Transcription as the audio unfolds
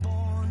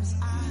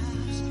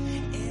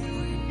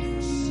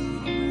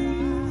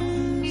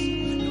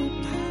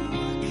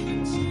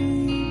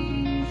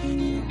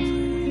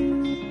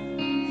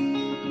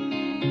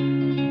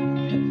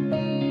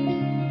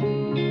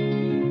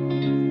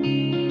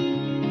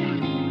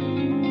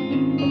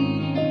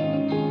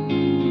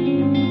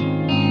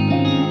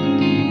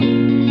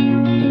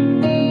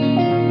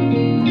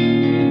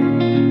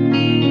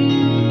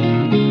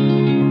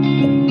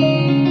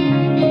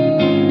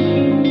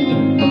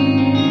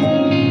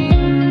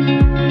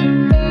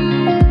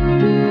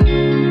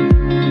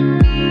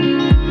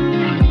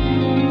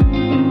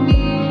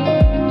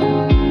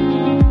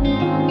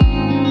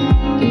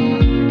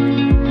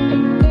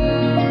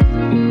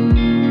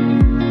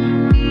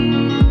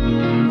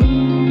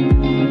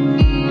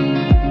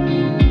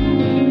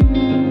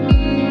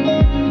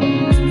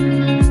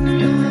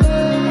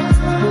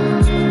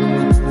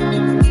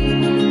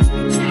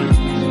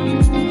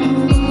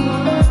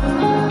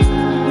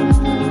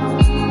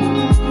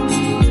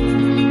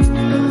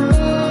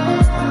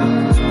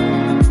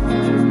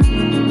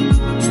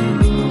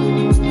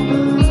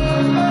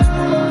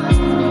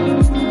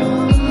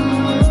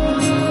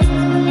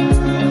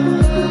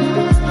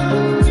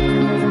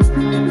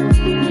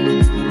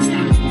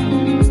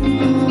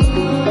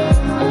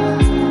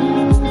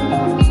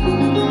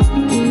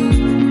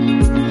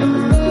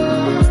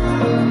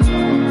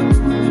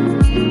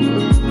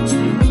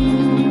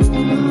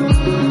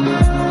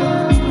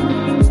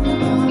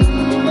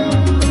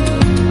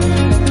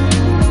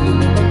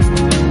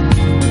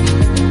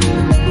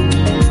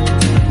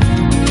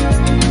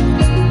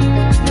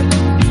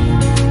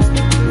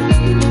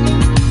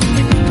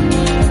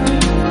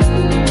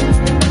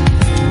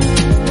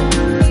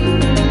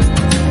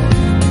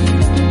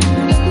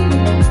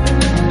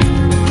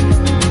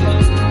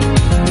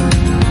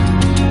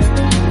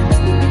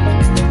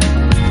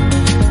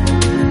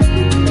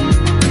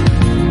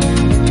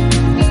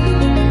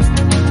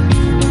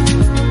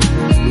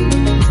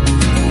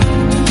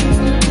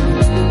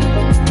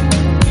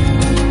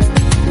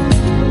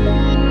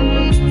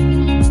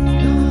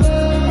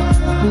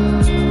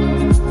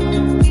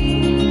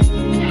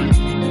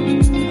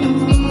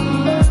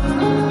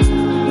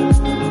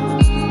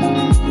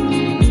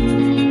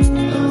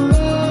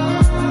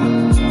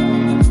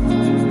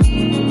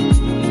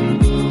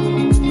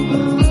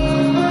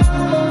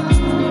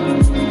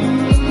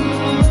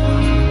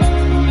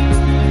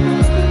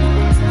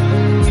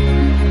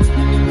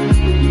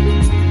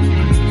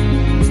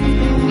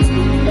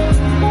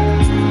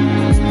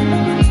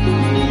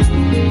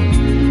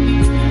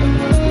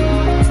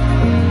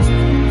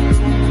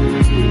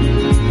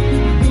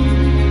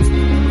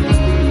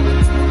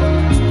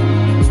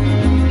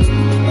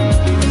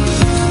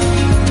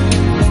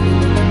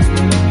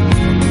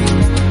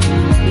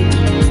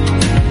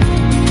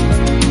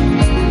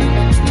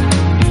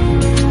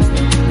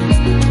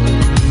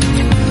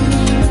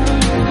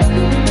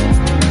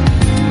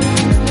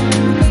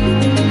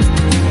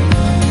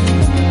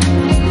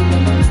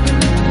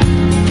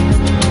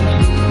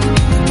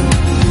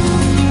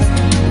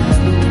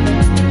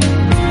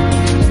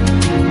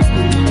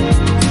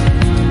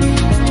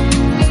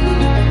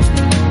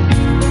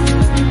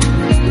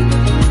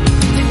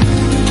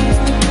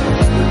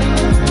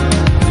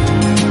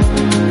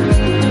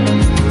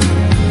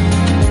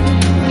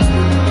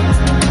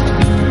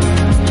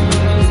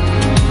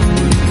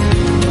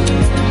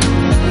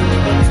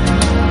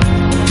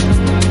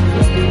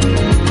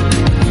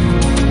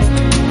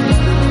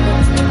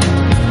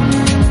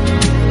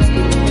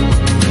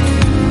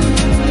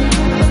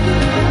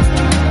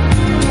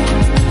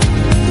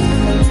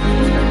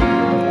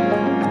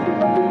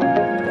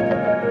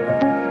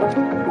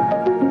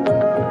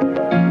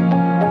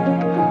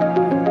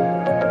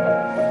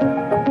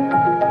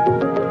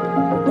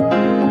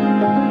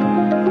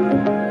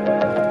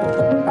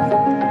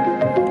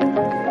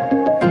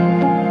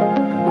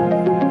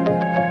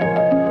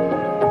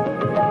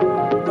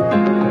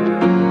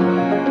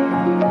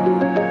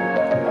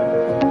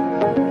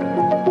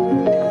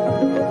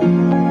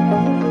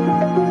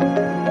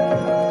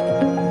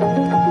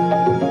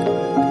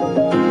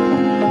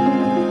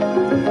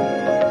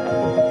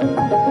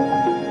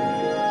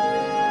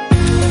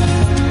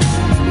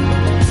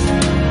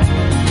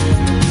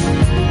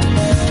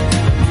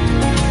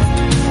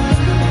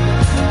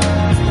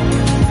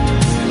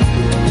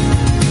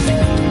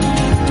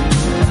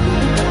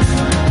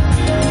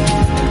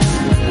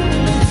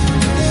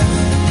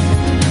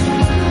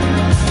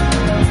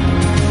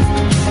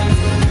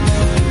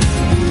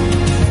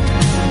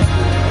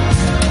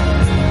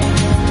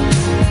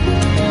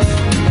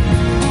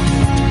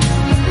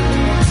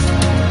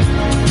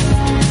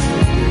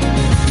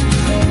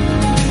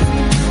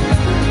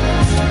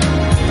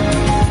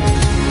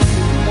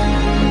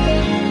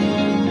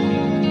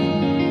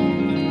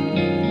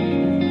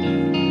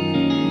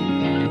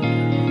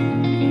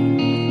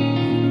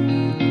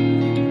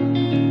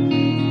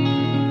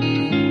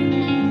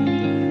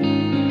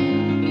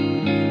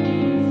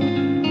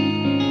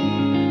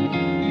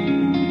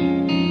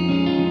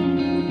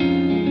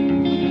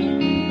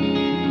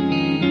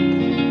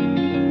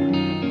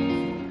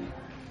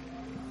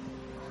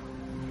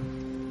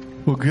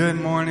Well, good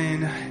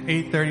morning,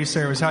 8:30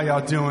 service. How y'all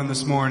doing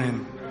this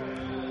morning?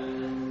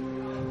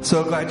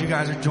 So glad you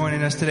guys are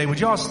joining us today. Would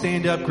you all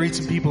stand up, greet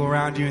some people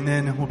around you, and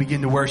then we'll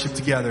begin to worship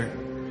together.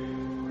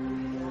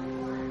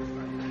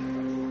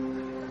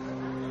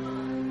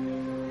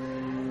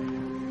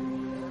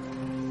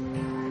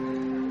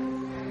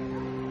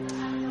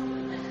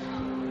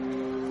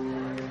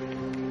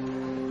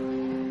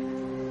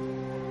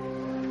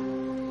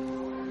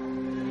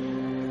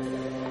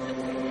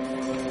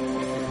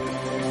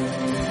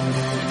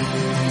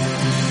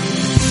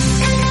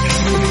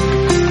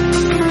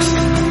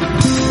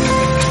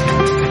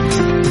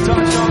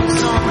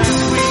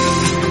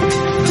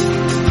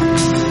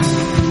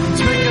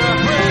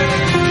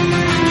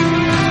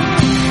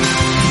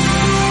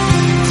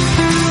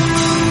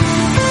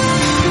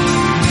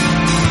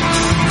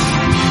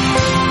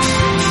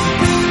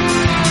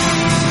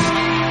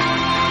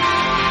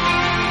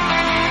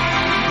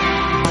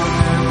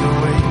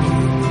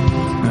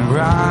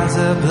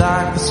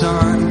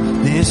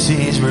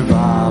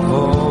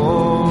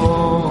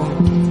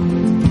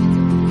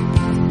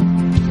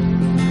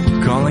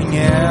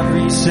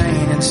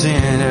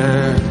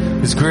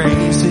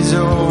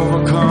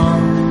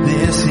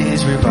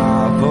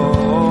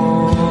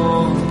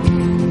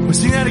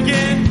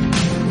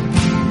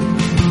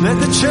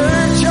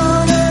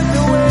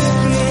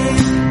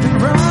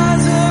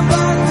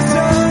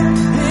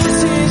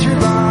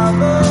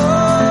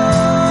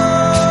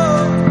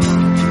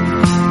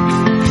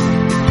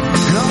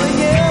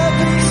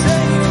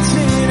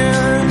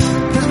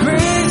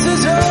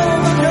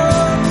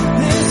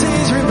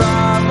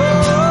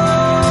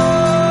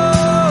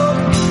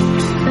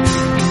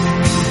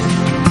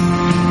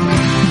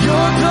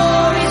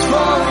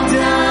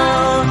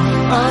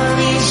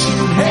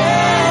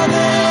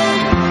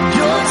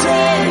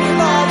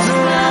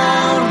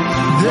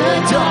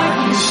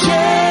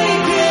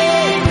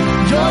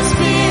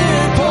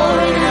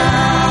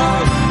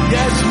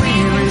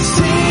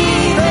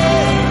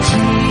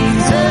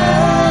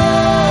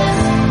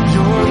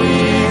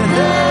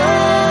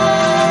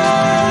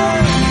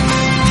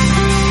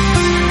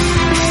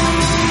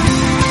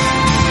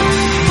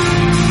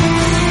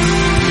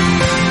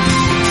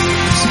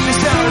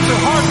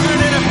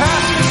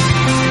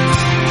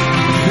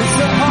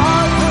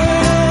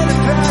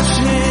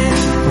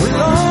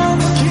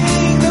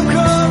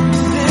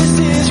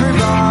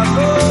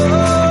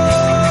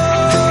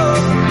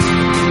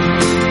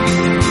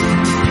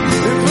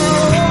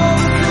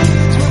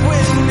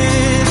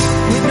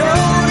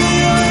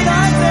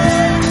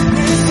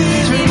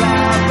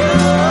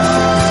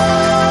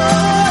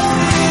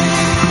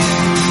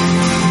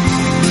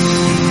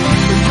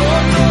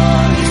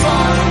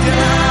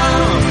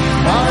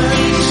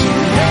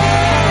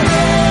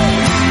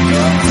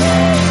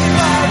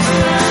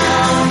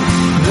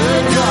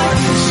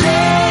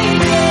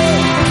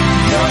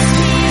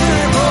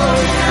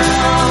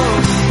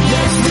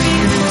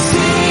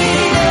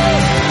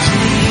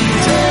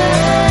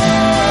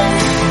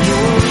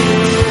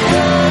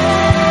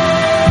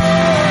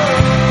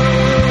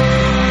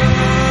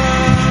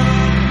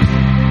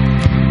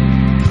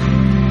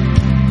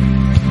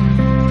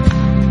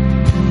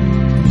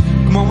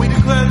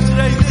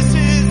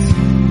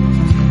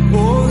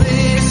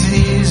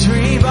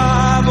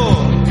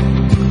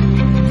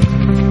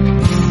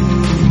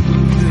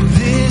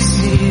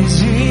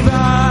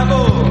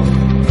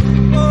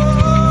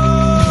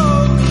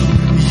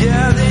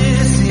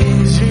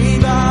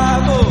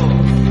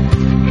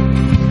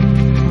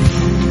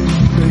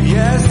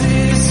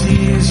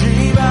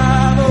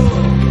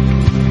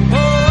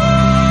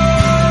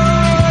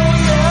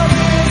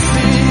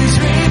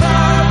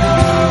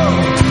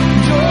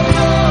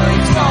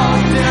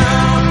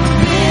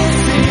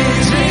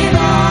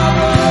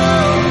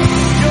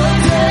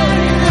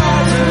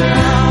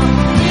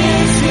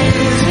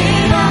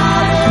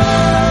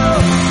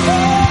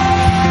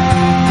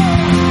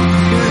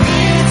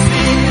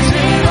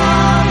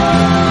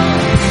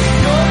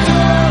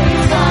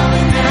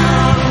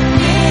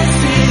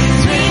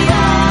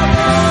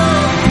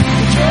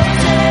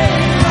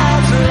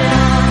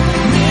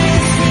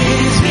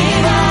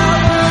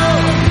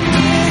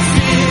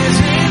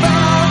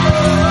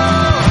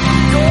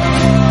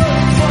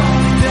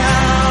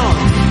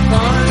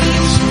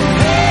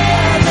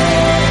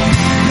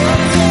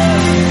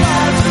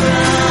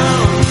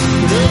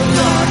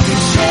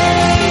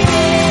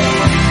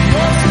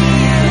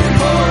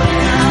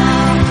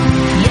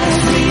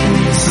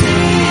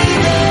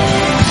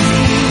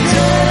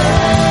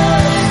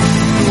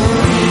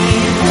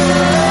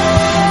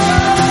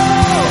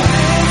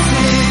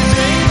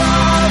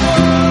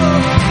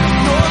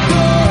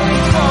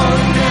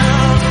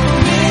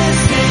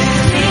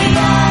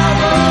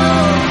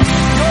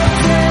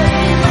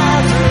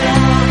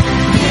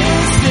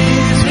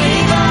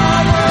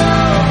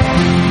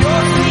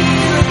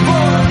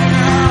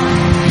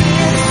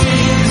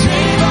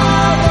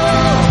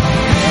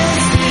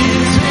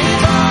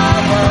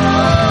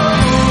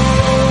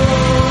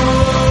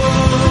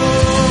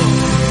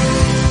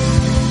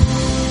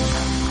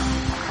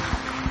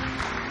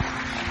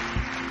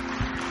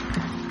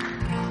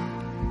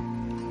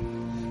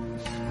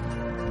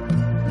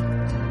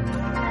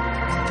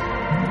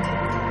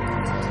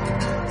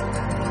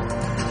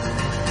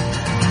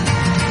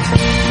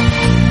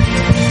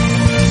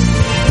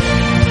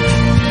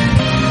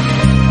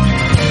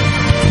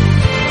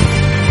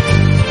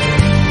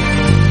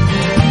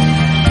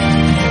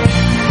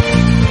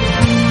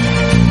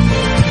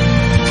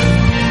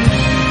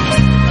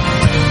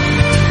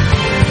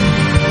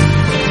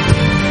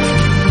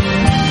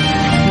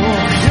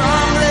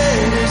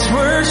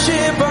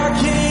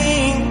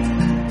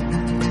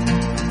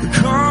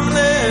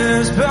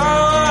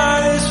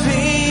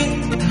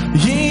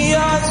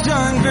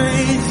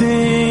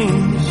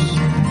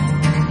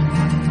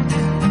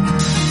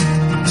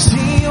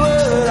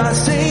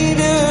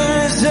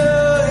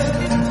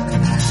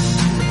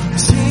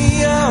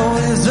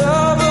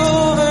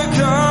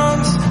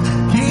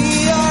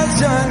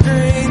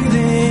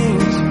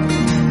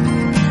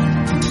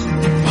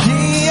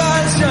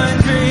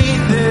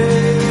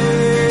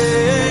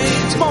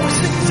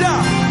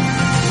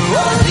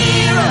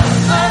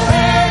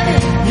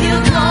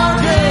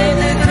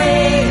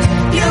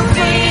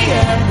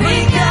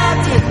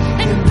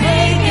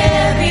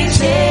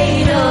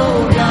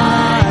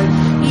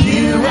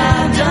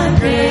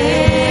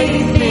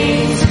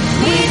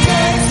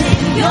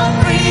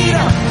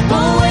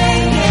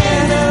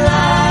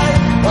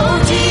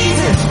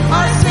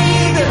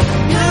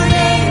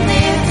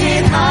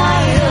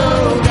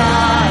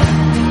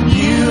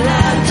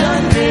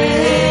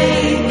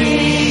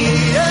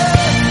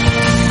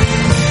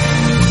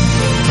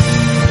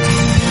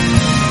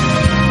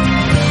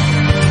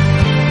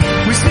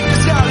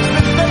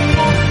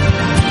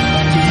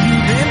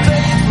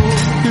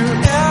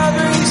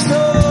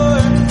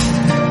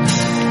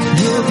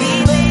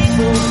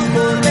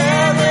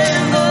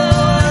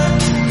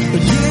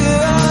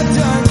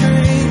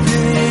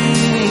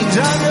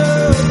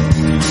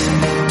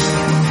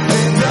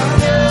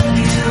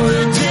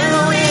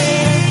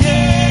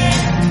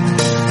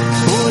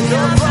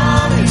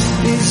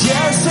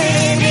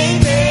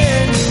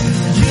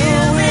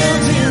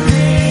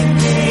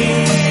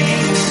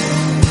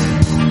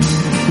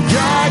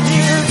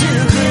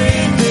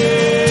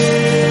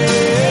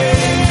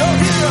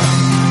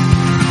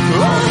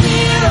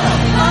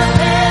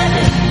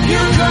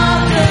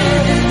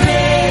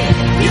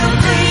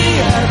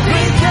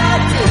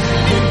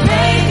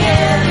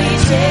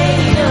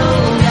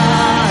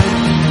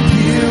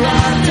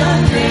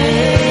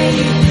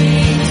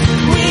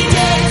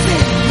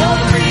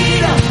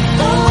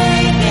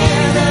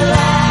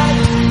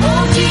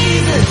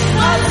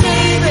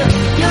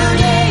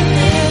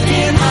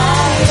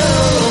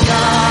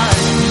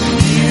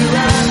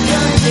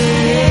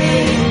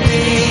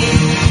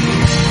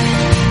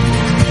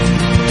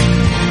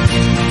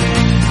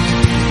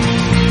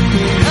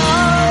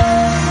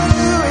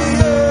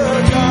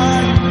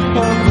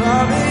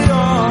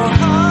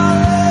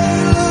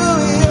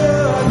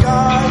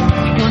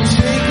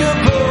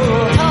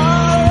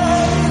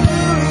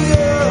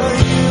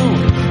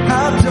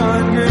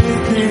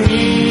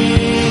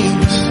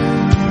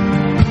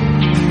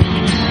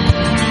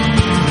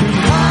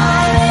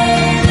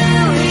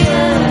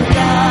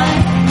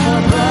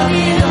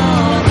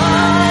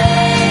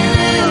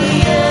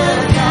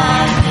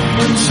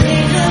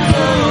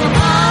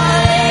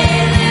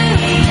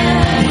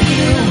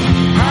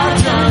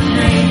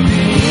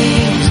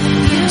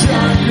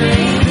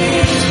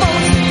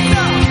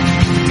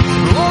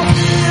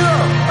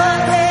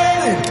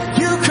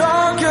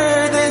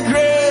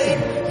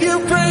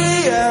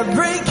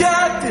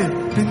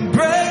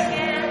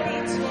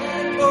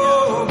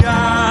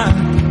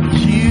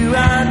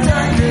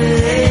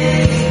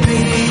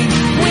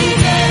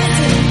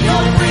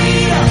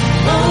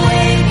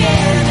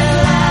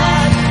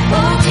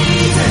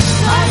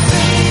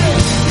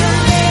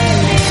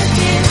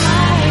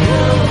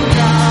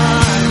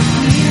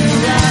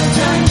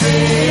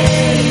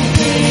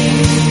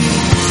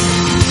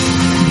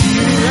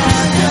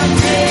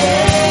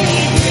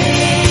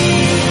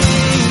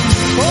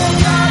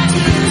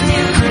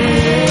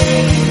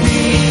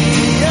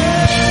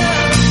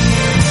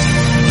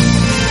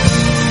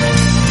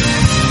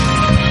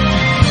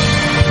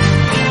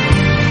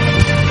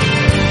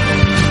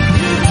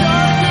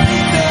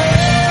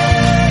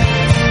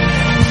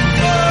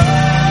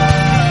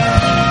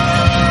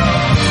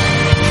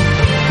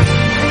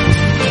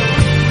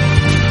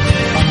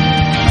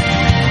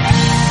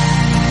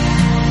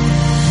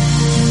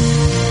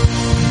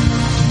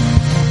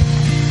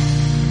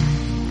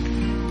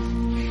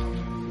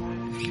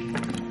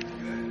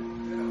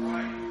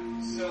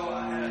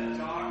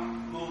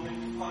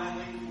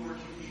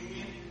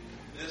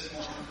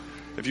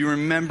 If you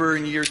remember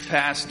in years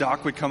past,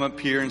 Doc would come up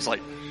here and it's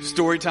like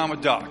story time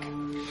with Doc.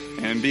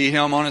 And be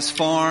him on his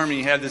farm, and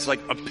he had this like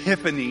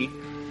epiphany,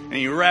 and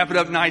he wrap it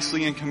up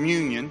nicely in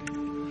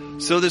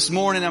communion. So this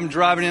morning I'm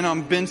driving in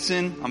on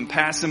Benson, I'm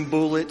passing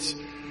Bullitt,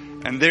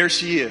 and there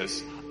she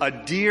is, a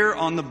deer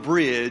on the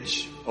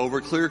bridge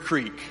over Clear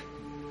Creek.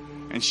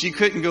 And she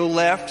couldn't go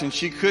left and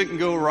she couldn't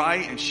go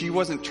right, and she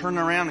wasn't turning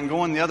around and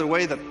going the other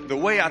way, the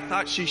way I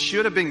thought she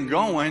should have been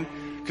going,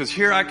 because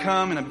here I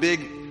come in a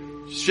big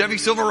Chevy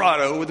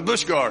Silverado with a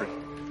bush guard.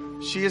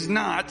 She is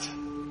not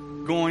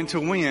going to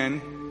win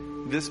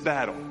this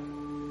battle.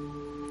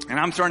 And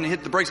I'm starting to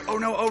hit the brakes. Oh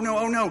no, oh no,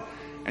 oh no.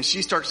 And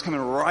she starts coming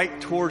right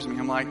towards me.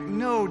 I'm like,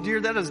 no,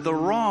 dear, that is the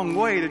wrong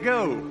way to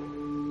go.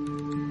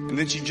 And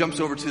then she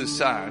jumps over to the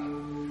side.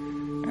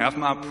 And off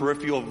my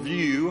peripheral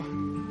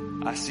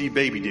view, I see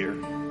baby deer.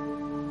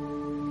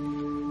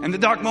 And the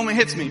dark moment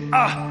hits me.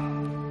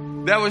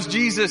 That was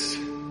Jesus.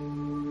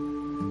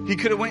 He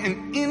could have went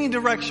in any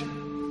direction.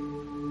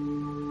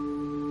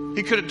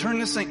 He could have turned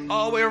this thing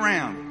all the way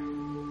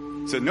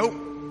around. Said, nope,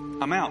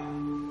 I'm out.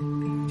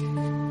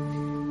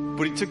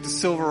 But he took the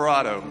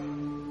Silverado.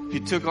 He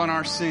took on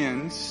our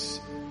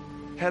sins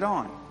head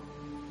on.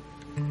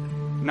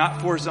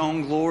 Not for his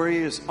own glory,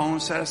 his own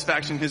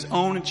satisfaction, his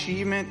own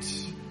achievement,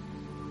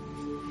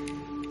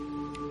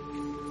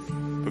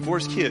 but for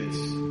his kids.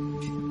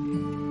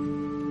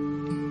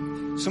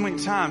 So many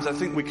times I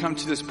think we come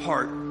to this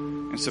part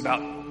and it's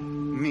about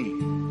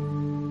me.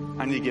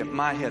 I need to get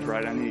my head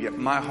right. I need to get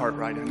my heart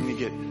right. I need to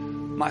get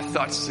my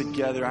thoughts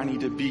together. I need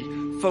to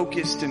be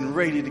focused and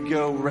ready to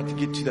go. We're about to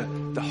get to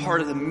the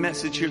heart of the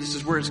message here. This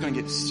is where it's going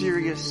to get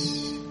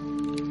serious.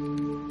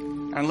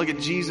 And I look at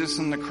Jesus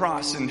on the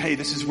cross and hey,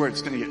 this is where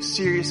it's going to get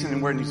serious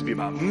and where it needs to be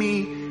about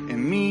me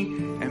and me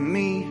and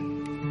me.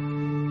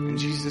 And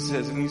Jesus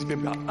says it needs to be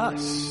about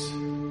us.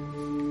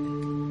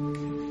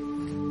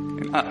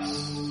 And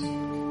us.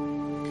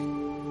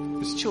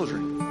 His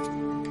children.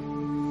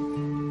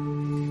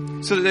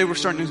 So today we're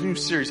starting this new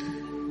series.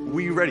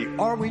 We ready?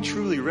 Are we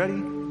truly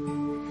ready?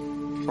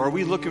 Or are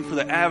we looking for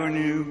the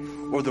avenue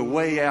or the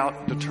way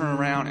out to turn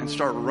around and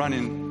start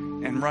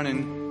running and running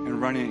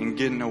and running and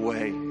getting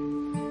away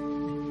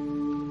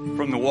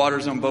from the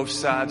waters on both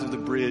sides of the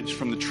bridge,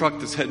 from the truck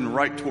that's heading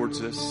right towards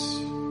us?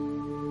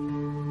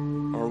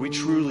 Or are we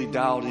truly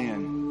dialed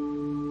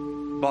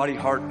in, body,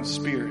 heart, and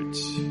spirit?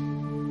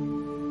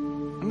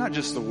 And not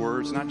just the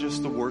words, not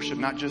just the worship,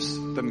 not just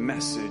the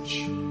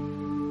message,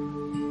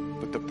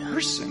 but the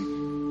person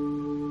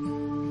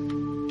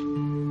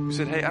who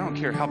said, hey, I don't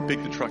care how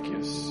big the truck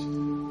is,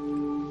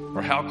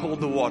 or how cold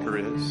the water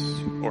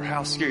is, or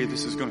how scary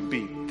this is going to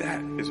be.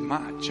 That is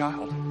my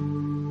child.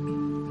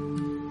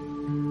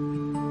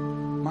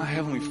 My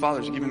Heavenly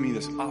Father's given me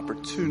this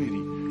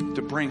opportunity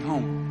to bring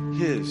home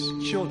His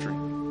children.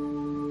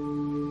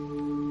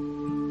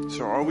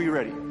 So are we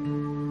ready?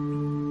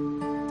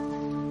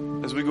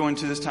 As we go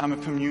into this time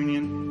of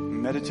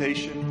communion,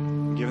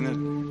 meditation, giving the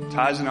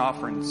tithes and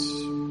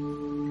offerings,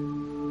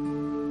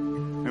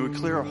 may we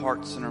clear our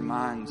hearts and our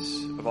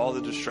minds of all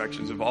the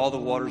distractions, of all the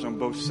waters on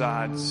both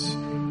sides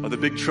of the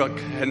big truck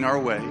heading our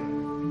way,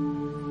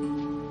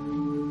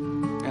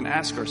 and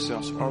ask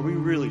ourselves, are we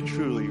really,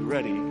 truly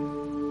ready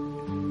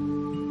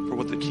for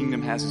what the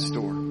kingdom has in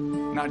store?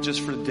 Not just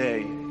for the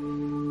day,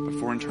 but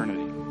for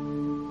eternity.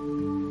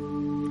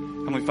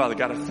 Heavenly Father,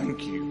 God, I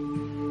thank you.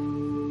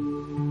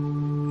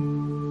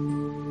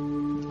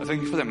 I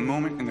thank you for that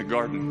moment in the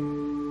garden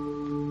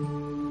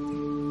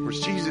where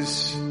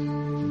Jesus,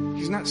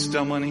 He's not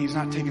stumbling, He's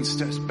not taking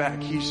steps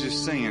back. He's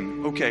just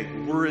saying, okay,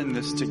 we're in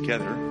this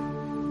together.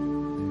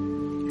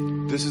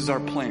 This is our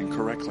plan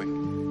correctly.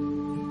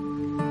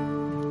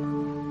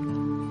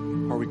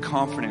 Are we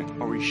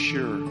confident? Are we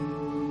sure?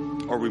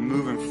 Are we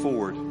moving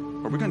forward?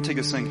 Are we going to take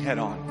this thing head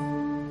on?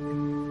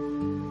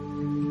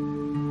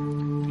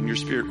 And your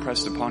Spirit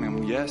pressed upon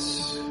him.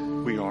 Yes,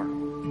 we are.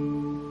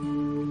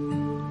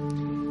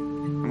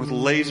 And with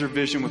laser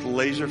vision, with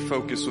laser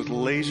focus, with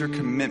laser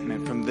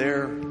commitment from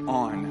there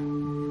on,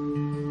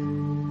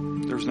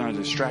 there was not a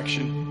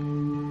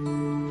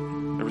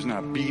distraction. There was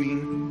not a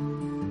beating.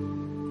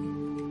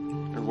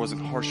 There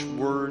wasn't harsh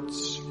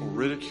words or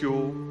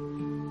ridicule.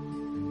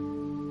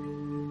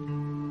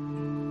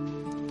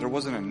 There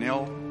wasn't a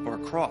nail or a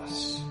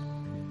cross.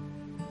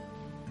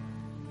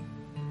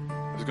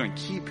 It was going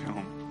to keep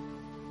him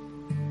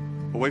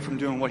away from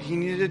doing what he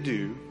needed to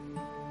do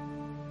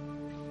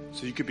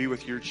so you could be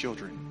with your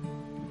children.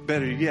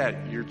 Better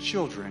yet, your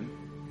children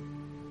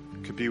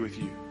could be with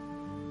you.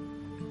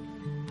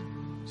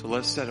 So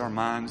let's set our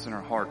minds and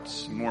our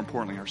hearts, and more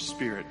importantly, our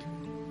spirit.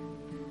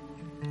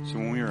 So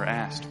when we are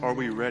asked, are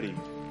we ready?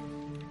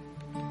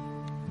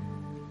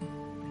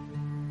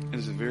 It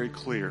is a very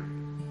clear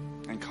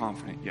and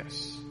confident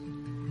yes.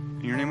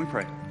 In your name we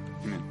pray.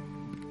 Amen.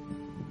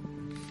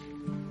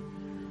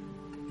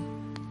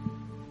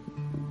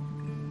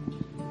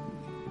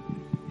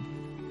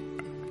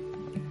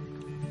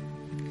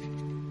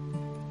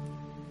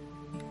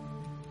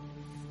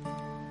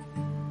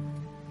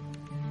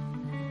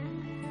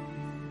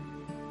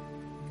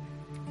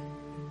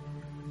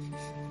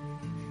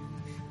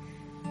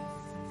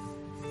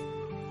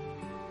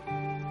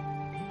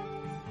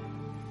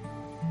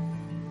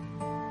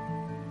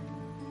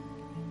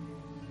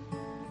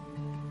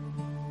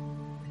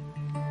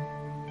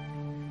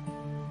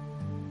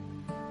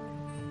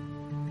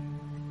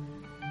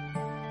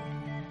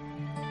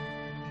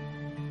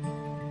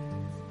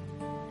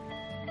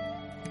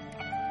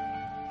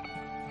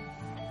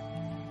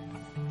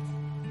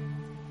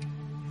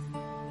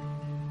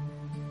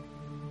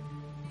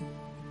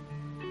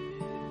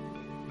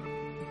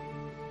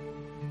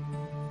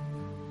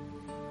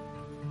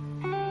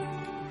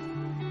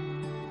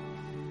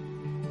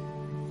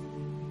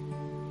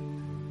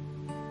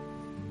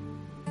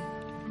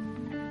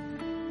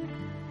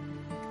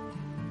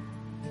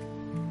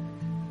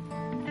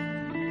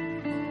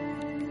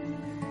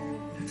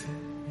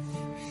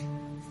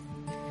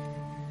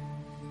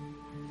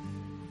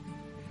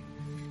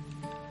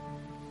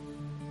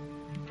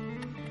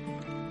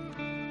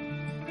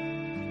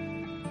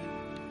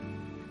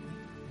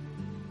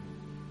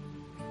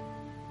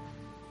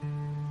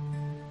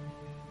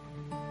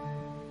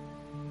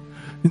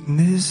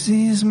 This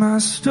is my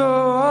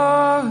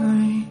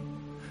story.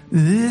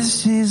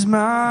 This is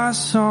my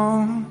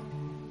song.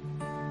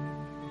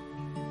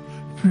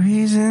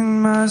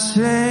 Praising my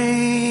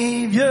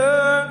Savior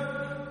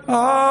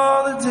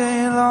all the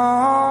day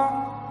long.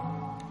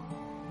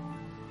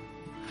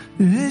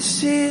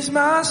 This is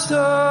my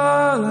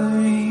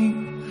story.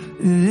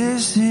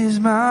 This is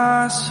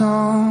my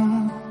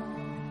song.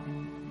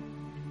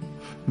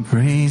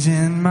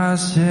 Praising my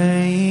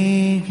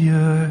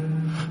Savior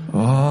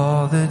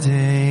all the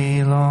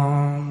day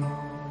long.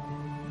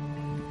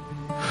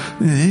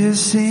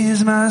 This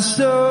is my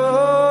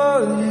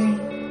story.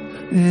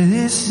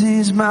 This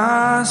is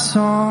my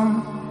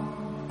song.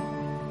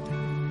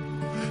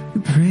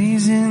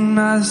 Praising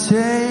my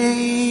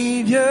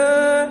Savior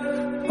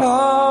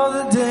all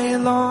the day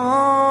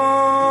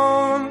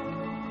long.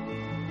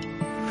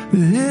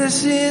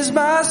 This is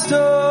my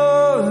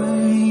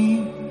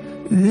story.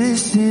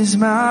 This is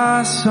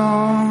my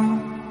song.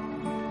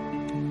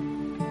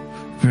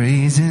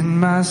 Praising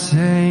my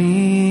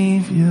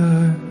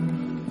Savior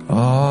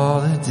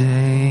all the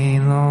day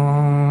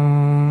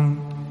long.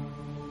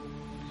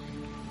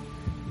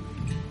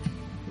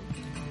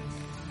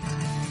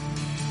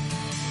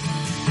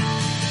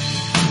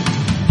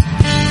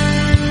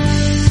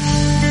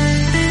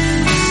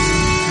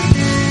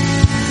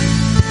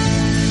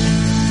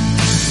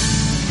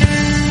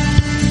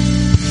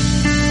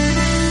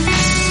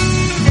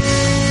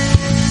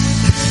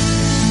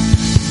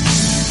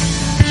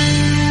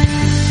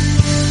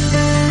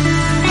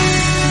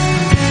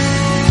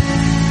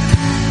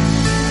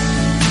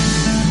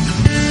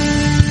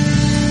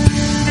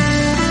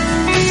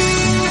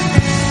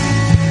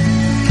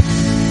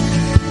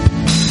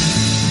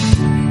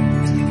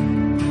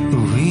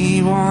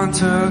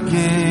 To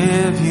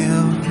give you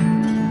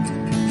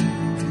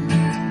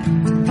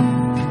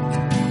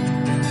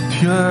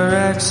pure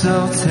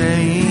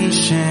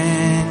exaltation.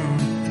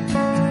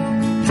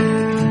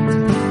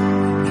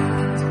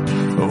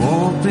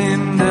 Open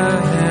the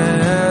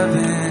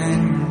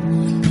heavens.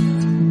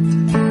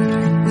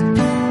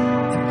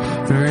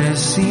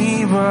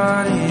 Receive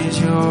what is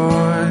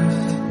yours,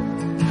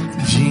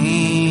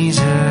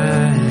 Jesus.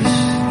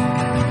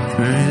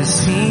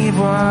 Receive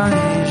what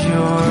is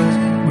yours.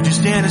 Would you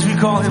stand as we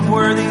call him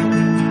worthy?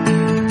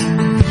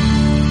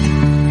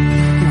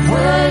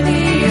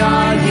 Worthy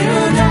are you,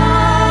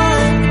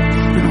 Lord,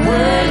 and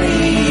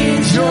worthy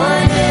is your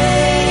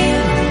name,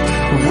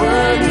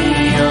 worthy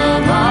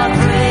of our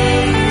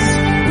praise.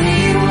 We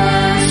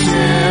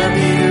worship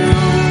you.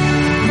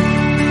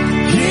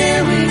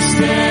 Here we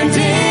stand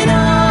in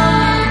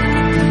awe.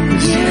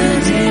 You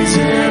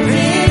deserve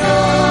it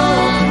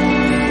all,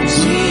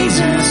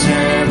 Jesus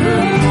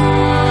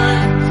evermore.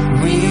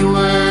 We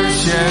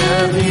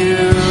worship you.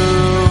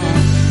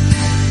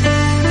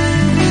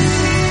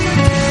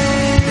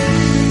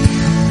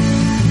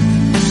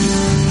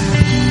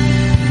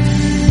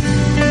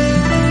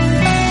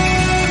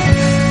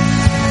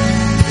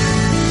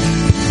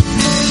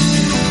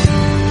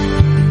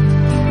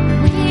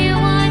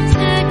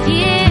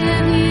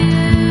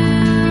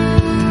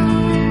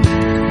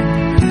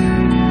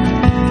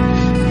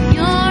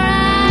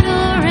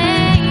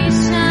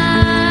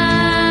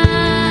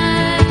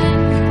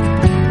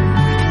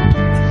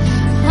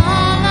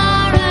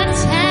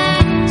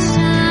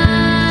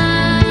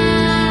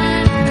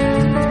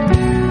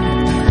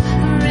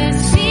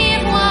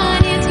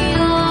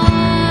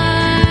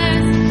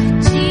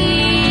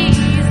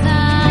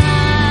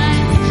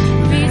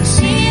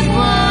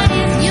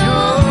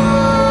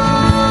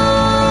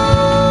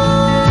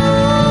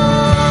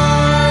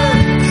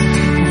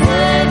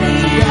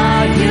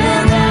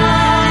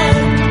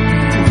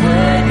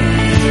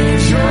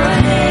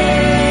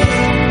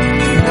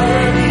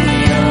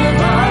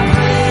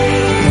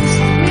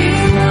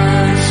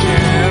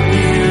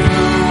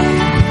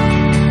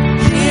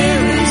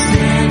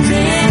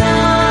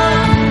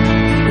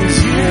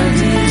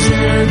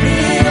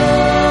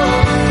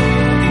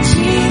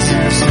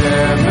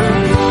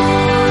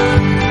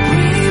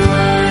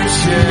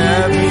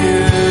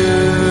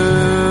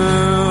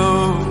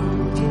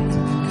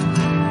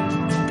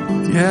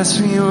 Yes,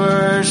 we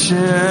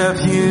worship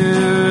you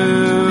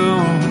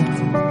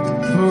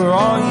for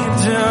all you've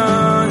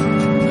done.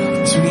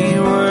 Yes, we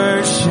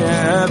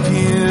worship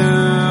you.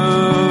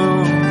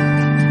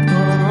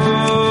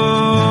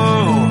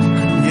 Oh,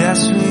 yes,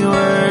 we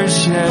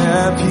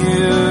worship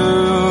you.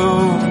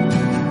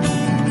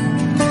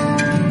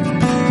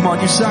 Come on,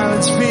 you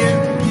silence fear.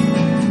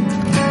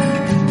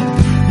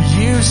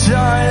 You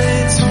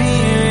silence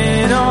fear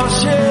and all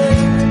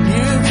shame.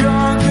 You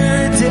conquer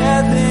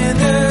death and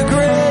the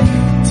grave.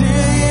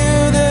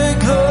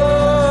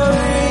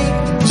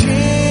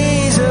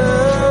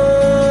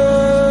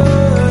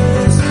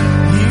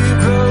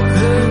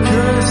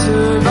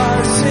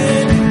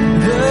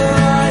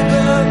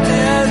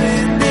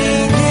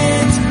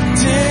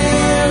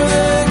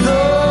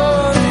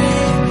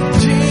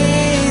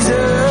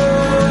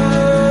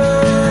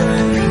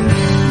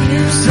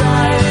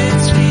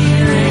 Silence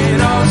fear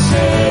and all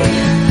shame.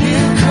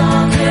 You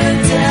conquered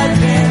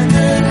death and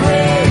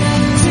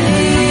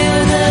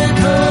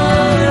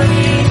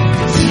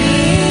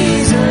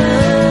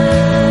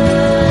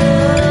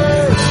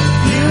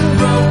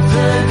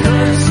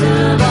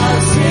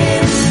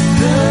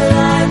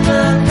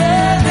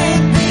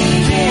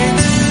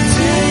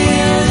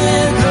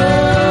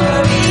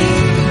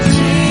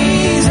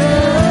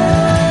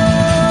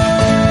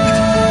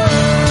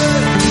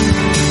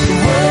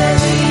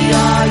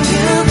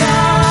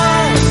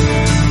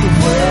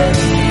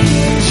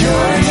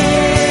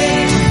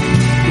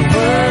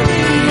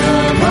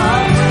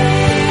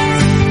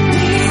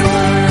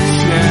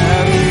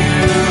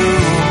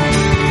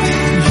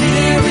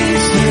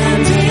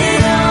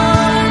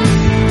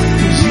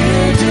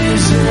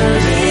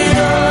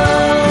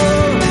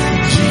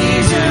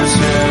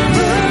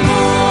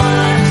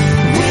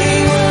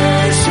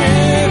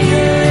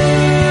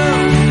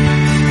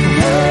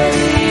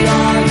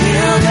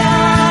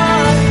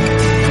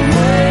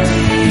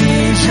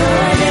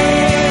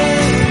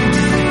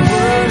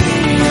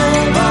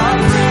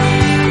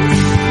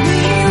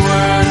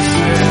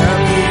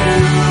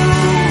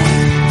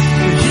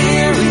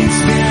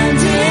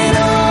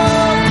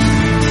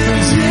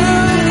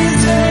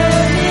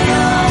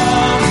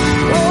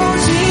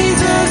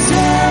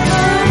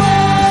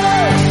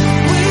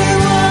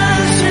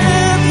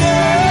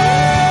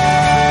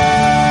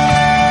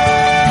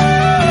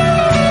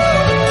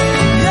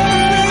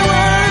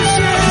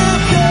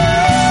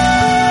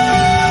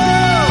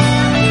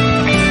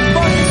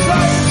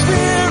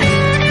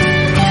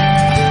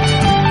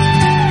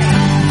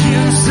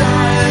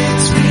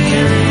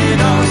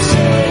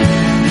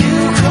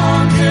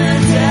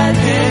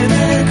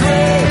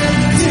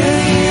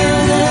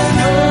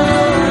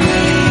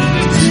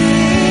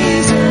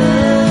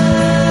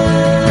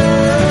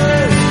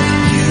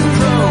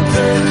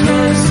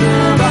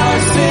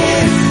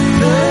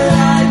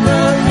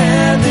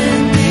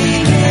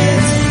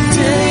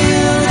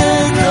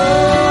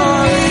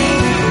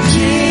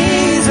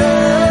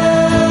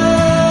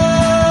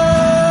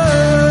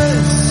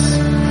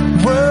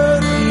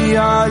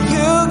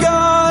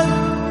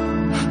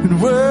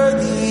and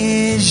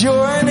worthy is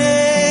your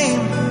name,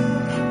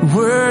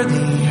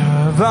 worthy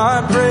of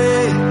our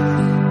praise.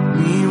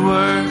 We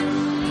worship.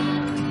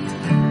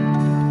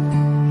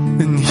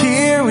 And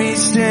here we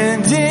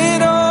stand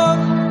in awe,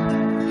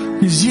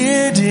 'cause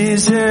you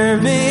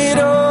deserve it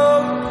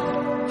all.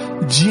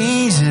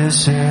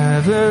 Jesus,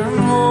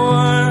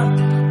 evermore,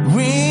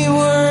 we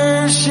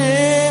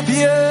worship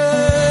you.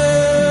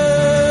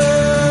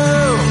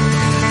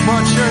 Come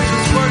on, church,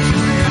 let's worship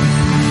him.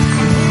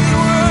 We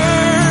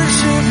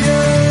worship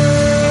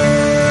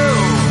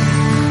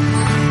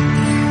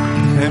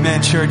you. Amen,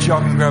 church.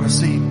 Y'all can grab a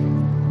seat.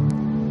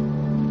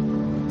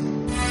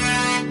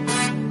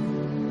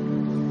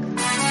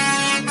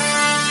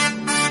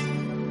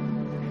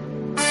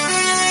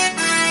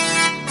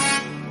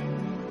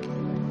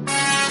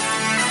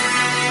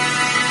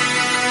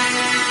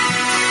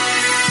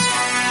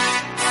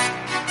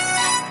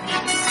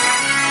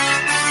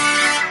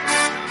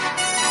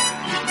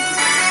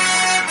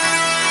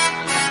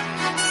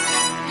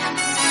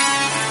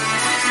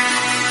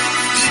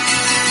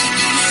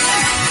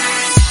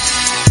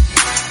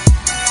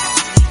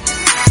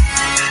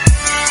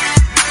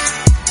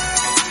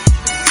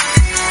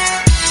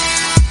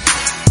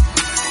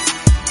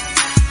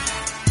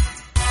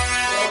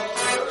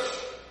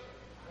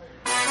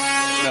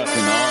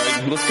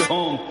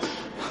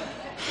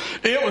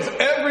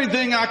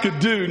 I could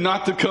do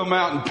not to come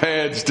out in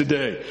pads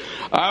today.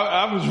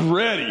 I was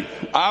ready.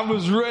 I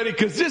was ready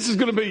because this is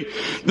going to be,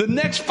 the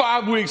next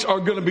 5 weeks are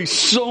going to be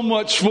so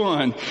much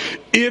fun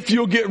if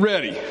you'll get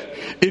ready.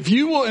 If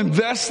you will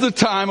invest the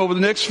time over the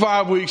next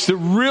 5 weeks to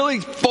really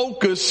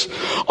focus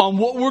on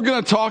what we're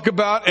going to talk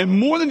about, and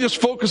more than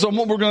just focus on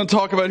what we're going to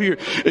talk about here,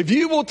 if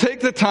you will take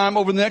the time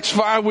over the next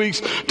 5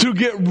 weeks to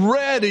get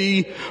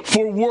ready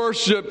for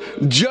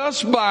worship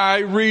just by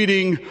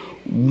reading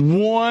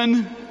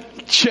one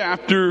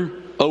chapter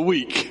a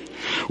week.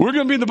 We're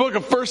going to be in the book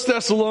of 1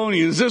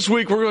 Thessalonians. This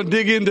week we're going to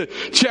dig into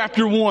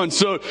chapter 1.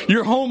 So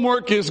your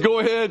homework is go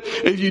ahead.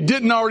 If you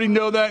didn't already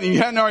know that and you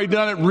hadn't already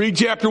done it, read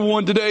chapter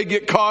 1 today,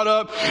 get caught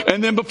up.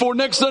 And then before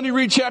next Sunday,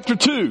 read chapter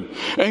 2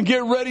 and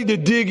get ready to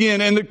dig in.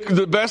 And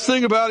the best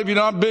thing about it, if you're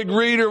not a big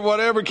reader or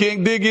whatever,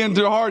 can't dig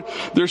into hard,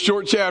 they're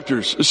short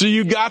chapters. So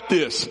you got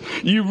this.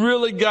 You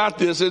really got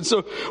this. And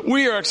so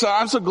we are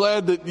excited. I'm so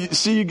glad to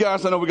see you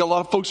guys. I know we got a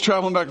lot of folks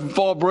traveling back from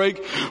fall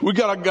break. We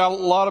got a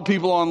lot of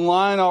people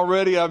online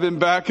already. I've been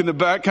back in the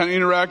back, kind of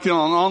interacting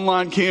on an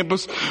online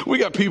campus. We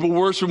got people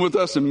worshiping with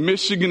us in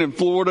Michigan and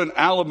Florida and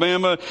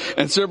Alabama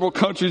and several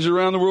countries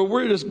around the world.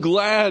 We're just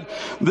glad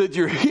that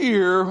you're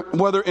here,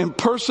 whether in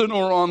person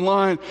or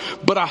online,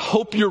 but I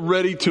hope you're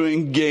ready to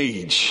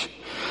engage.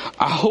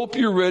 I hope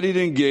you're ready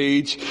to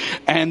engage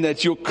and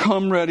that you'll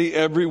come ready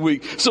every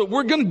week. So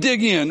we're going to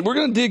dig in. We're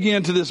going to dig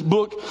into this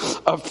book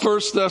of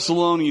 1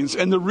 Thessalonians.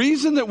 And the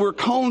reason that we're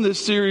calling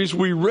this series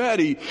We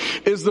Ready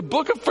is the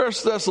book of 1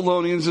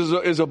 Thessalonians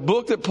is a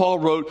book that Paul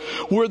wrote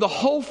where the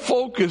whole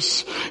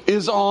focus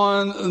is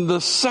on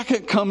the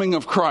second coming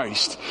of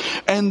Christ.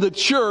 And the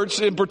church,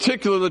 in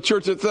particular the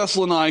church at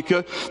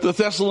Thessalonica, the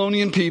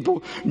Thessalonian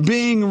people,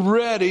 being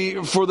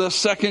ready for the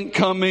second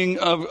coming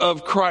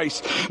of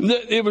Christ.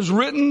 It was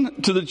written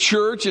to the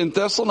church in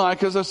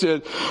Thessalonica, as I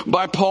said,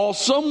 by Paul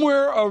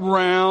somewhere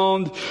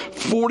around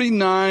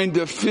 49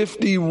 to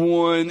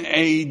 51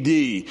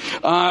 AD.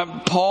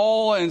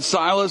 Paul and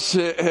Silas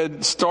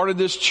had started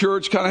this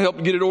church, kind of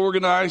helped get it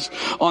organized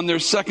on their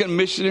second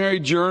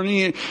missionary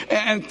journey.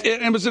 And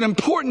it was an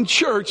important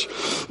church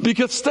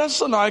because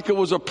Thessalonica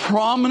was a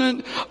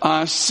prominent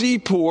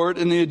seaport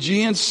in the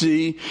Aegean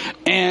Sea,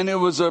 and it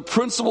was a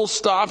principal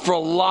stop for a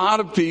lot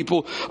of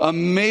people, a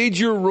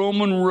major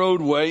Roman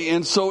roadway,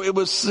 and so it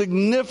was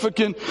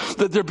significant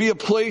that there be a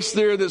place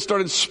there that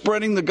started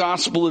spreading the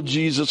gospel of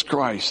Jesus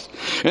Christ.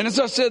 And as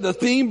I said, the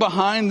theme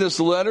behind this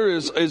letter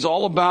is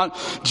all about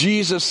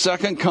Jesus'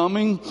 second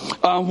coming.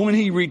 When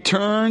he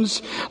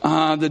returns,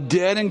 the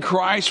dead in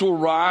Christ will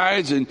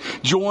rise and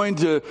join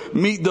to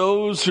meet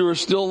those who are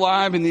still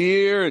alive in the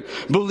air. And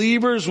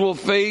believers will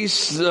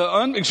face,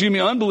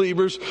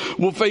 unbelievers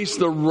will face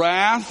the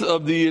wrath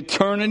of the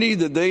eternity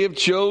that they have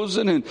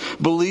chosen, and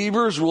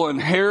believers will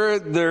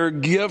inherit their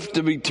gift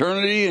of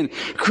eternity. And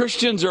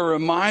Christians are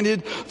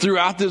reminded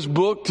throughout this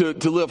book to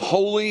live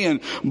holy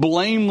and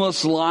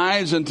blameless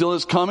lives until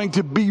his coming,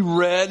 to be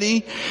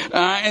ready.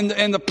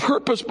 And the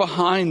purpose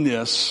behind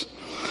this,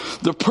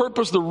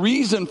 the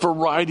reason for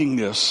writing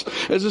this,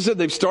 as I said,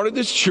 they've started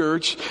this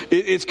church.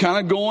 It's kind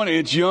of going,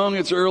 it's young,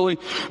 it's early,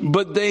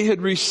 but they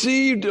had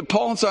received,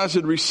 Paul and Silas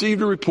had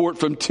received a report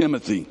from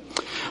Timothy,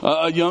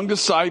 a young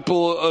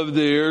disciple of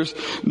theirs,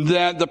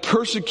 that the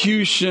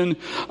persecution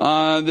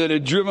that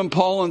had driven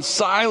Paul and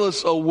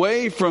Silas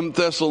away from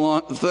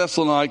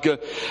Thessalonica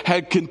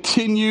had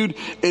continued.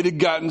 It had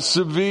gotten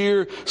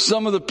severe.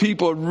 Some of the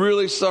people had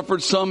really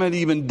suffered. Some had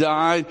even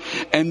died.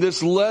 And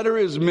this letter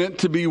is meant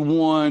to be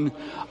one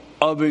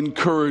of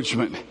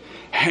encouragement.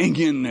 Hang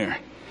in there.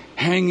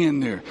 hang in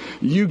there.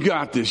 You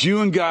got this.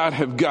 You and God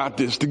have got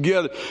this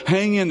together.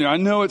 Hang in there. I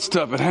know it's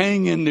tough, but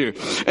hang in there.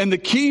 And the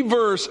key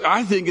verse,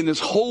 I think, in this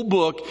whole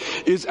book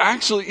is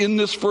actually in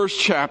this first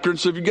chapter. And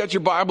so if you've got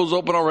your Bibles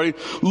open already,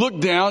 look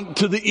down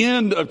to the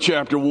end of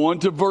chapter 1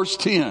 to verse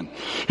 10.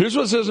 Here's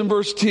what it says in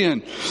verse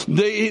 10.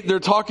 They're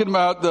talking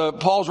about,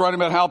 Paul's writing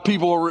about how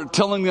people are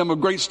telling them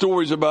great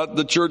stories about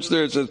the church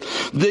there. It says,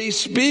 they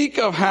speak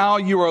of how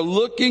you are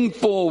looking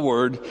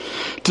forward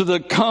to the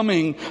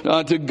coming,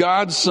 to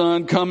God's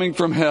Son coming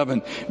from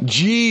heaven,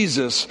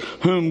 Jesus,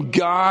 whom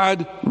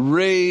God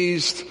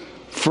raised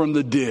from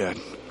the dead.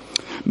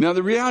 Now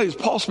the reality is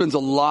Paul spends a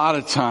lot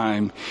of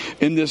time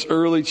in this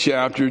early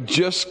chapter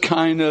just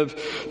kind of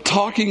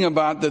talking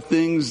about the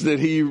things that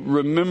he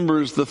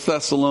remembers the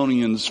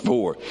Thessalonians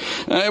for,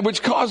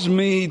 which caused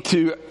me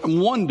to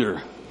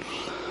wonder,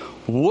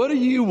 what do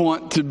you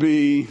want to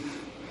be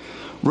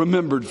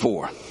remembered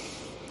for?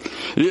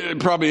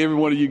 Probably every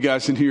one of you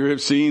guys in here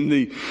have seen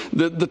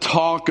the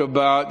talk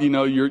about,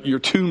 your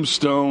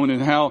tombstone,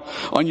 and how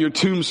on your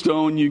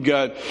tombstone you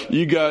got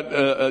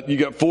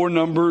 4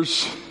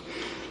 numbers,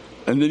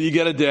 and then you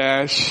got a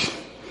dash,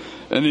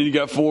 and then you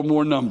got 4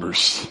 more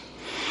numbers.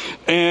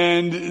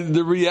 And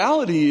the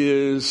reality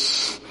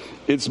is,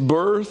 it's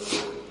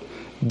birth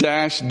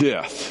dash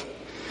death.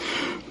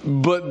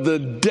 But the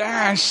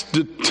dash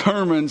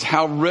determines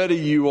how ready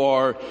you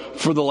are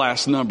for the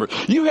last number.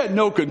 You had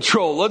no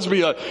control.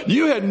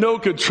 You had no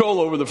control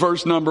over the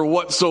first number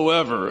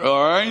whatsoever.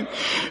 All right.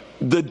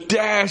 The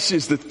dash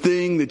is the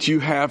thing that you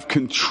have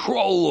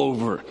control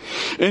over.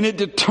 And it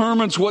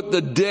determines what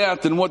the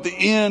death and what the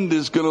end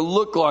is going to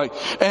look like.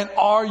 And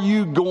are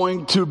you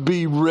going to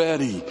be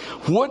ready?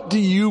 What do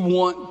you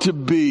want to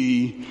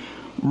be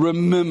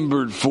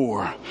remembered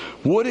for?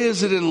 What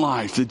is it in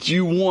life that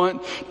you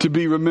want to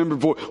be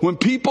remembered for? When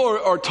people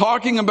are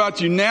talking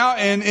about you now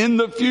and in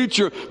the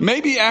future,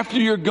 maybe after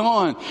you're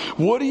gone,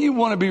 what do you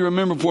want to be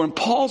remembered for? And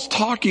Paul's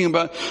talking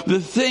about the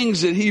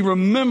things that he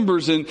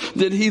remembers and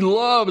that he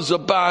loves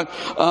about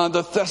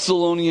the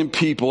Thessalonian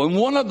people. And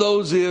one of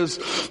those is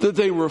that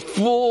they were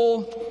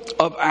full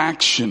of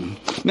action.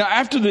 Now,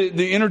 after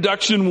the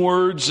introduction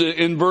words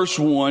in verse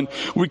 1,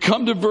 we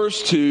come to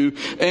verse 2,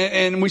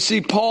 and we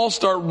see Paul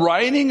start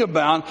writing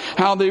about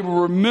how they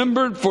were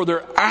remembered for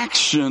their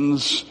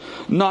actions,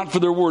 not for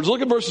their words.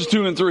 Look at verses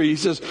 2 and 3. He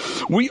says,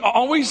 we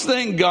always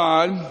thank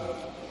God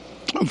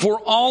for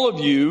all of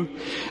you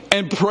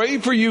and pray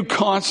for you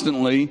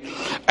constantly.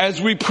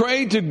 As we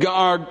pray to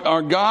God,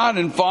 our God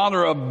and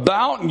Father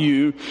about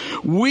you,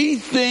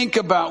 we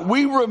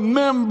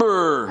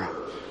remember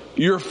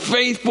your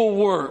faithful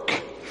work,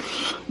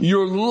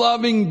 your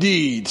loving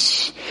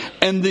deeds,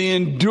 and the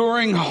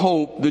enduring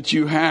hope that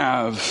you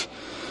have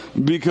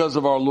because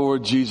of our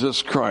Lord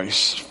Jesus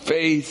Christ.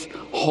 Faith,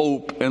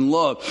 hope, and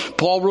love.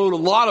 Paul wrote a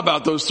lot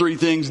about those 3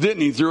 things,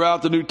 didn't he,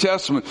 throughout the New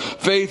Testament?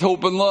 Faith,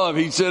 hope, and love.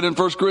 He said in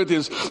 1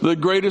 Corinthians, the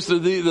greatest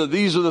of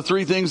these are the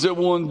 3 things that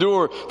will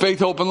endure. Faith,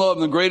 hope, and love.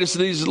 And the greatest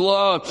of these is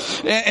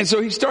love. And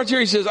so he starts here,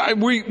 he says,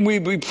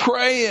 we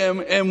pray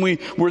and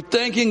we're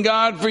thanking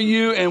God for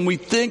you, and we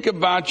think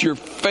about your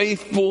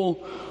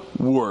faithful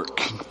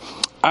work.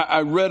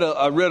 I read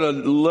a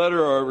letter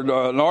or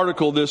an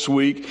article this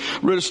week,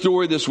 read a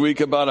story this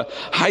week about a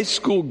high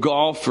school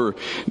golfer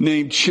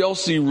named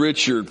Chelsea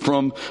Richard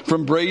from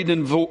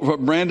Brandon,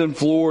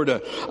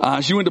 Florida.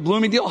 She went to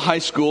Bloomingdale High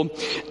School,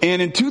 and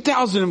in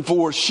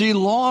 2004 she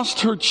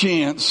lost her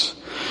chance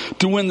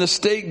to win the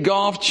state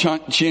golf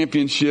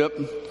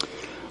championship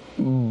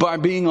by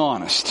being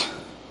honest.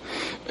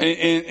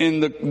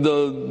 In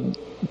the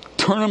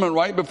tournament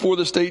right before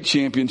the state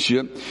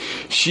championship,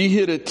 she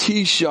hit a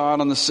tee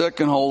shot on the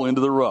second hole into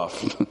the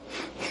rough.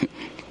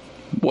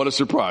 What a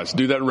surprise.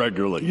 Do that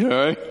regularly, all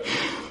right?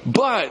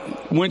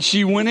 But when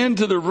she went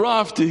into the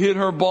rough to hit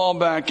her ball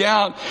back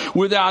out,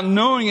 without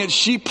knowing it,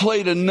 she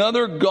played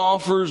another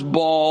golfer's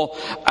ball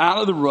out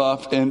of the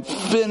rough and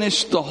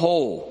finished the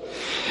hole.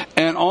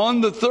 And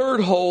on the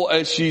third hole,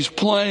 as she's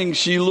playing,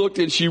 she looked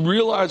and she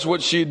realized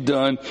what she had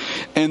done.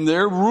 And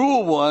their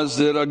rule was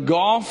that a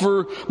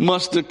golfer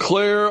must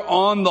declare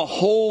on the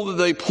hole that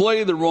they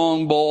play the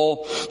wrong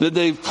ball, that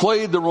they've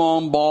played the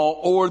wrong ball,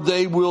 or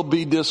they will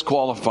be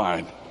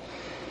disqualified.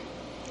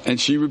 And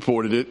she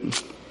reported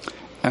it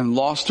and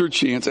lost her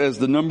chance as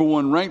the number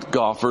 1 ranked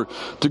golfer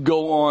to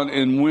go on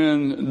and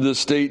win the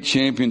state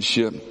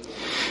championship.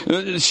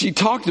 She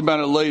talked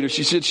about it later.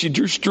 She said she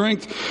drew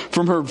strength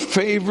from her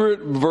favorite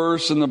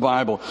verse in the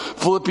Bible,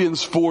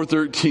 Philippians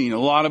 4:13. A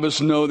lot of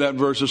us know that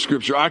verse of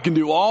scripture. I can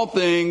do all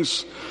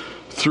things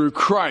through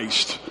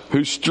Christ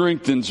who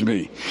strengthens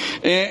me.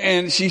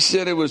 And she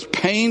said it was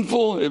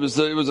painful. It was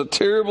a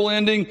terrible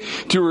ending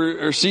to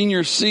her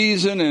senior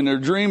season and her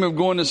dream of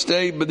going to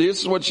state. But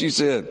this is what she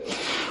said: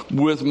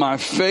 with my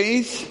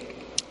faith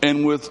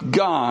and with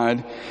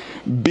God,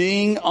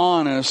 being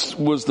honest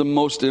was the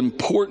most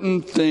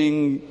important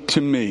thing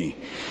to me.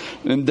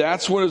 And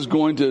that's what is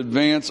going to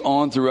advance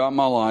on throughout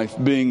my life,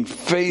 being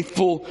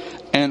faithful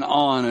and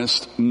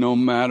honest no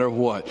matter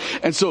what.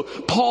 And so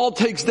Paul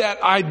takes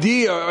that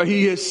idea,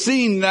 he has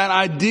seen that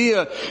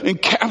idea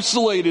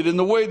encapsulated in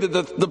the way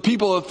that the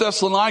people of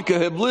Thessalonica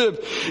have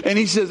lived. And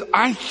he says,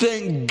 I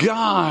thank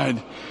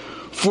God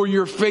for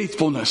your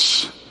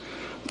faithfulness,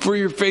 for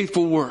your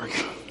faithful work.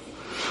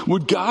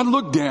 Would God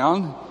look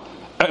down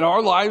at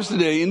our lives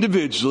today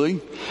individually,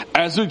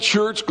 as a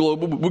church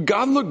global, would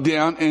God look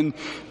down and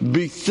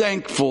be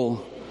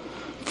thankful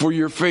for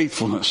your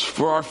faithfulness,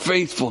 for our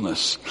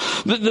faithfulness?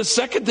 The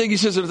second thing he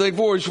says to thank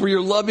for is for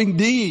your loving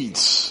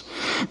deeds.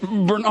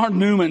 Bernard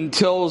Newman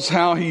tells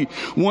how he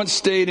once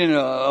stayed in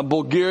a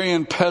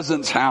Bulgarian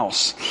peasant's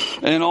house.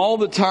 And all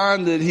the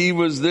time that he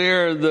was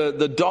there,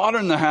 the daughter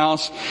in the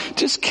house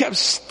just kept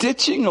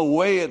stitching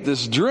away at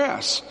this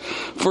dress.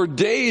 For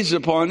days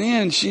upon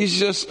end, she's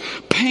just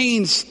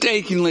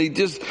painstakingly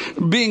just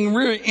being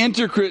really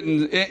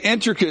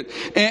intricate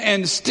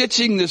and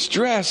stitching this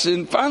dress.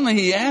 And finally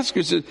he asked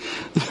her, said,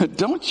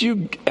 don't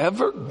you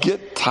ever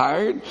get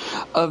tired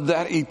of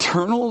that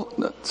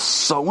eternal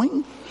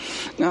sewing?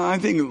 Now, I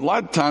think a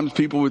lot of times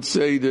people would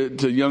say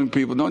to young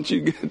people, don't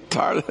you get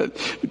tired of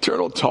that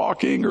eternal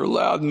talking or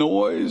loud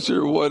noise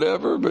or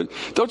whatever? But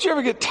don't you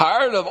ever get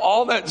tired of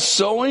all that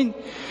sewing?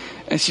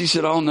 And she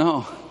said, oh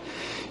no.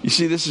 You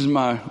see, this is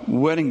my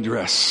wedding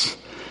dress.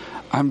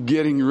 I'm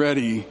getting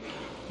ready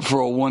for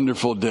a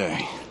wonderful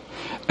day.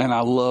 And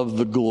I love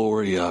the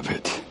glory of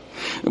it.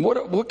 And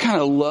what kind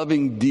of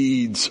loving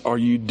deeds are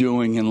you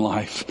doing in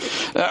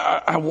life?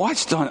 I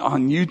watched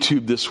on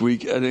YouTube this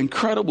week an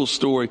incredible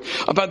story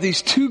about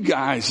these two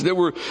guys that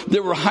were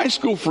high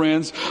school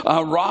friends,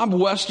 Rob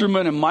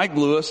Westerman and Mike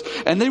Lewis,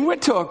 and they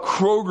went to a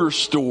Kroger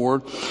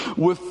store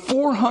with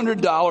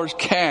 $400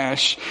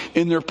 cash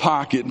in their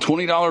pocket, and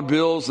 $20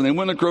 bills, and they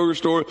went to the Kroger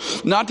store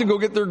not to go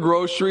get their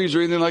groceries or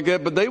anything like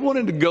that, but they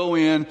wanted to go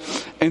in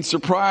and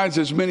surprise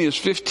as many as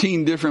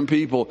 15 different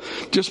people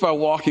just by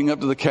walking up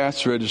to the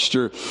cash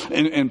register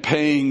and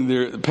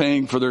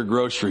paying for their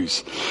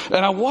groceries.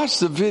 And I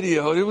watched the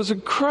video, and it was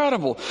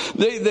incredible.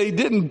 They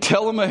didn't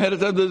tell them ahead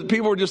of time. The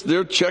people were just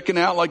there checking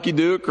out like you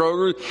do at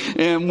Kroger.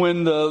 And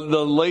when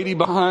the lady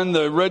behind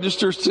the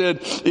register said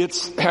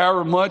it's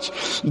however much,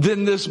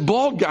 then this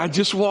bald guy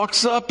just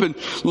walks up and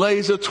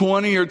lays a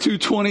 20 or two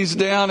 20s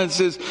down and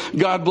says,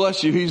 God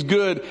bless you, he's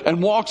good,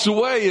 and walks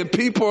away. And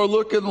people are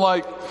looking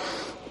like,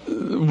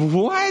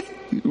 what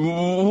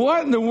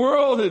in the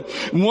world?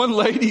 And one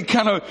lady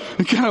kind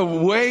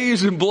of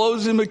waves and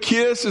blows him a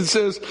kiss and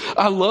says,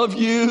 I love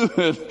you.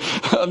 And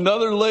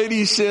another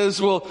lady says,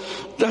 well,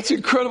 that's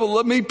incredible.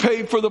 Let me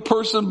pay for the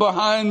person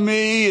behind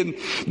me. And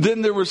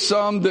then there were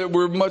some that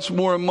were much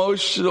more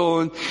emotional.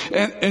 And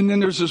then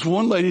there's this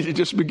one lady that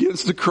just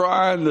begins to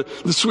cry. And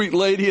the sweet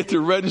lady at the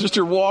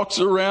register walks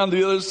around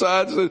the other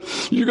side and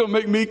says, you're going to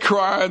make me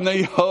cry. And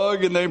they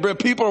hug and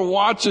people are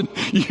watching.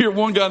 You hear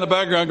one guy in the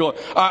background going,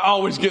 I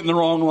always get in the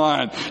wrong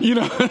line. You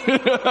know,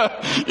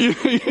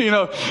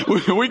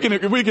 we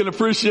can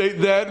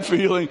appreciate that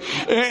feeling.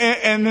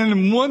 And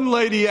then one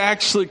lady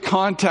actually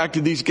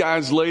contacted these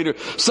guys later.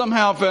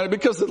 Somehow found it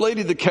because the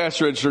lady at the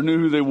cash register knew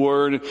who they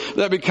were, and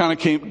that kind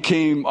of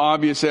came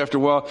obvious after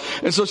a while.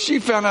 And so she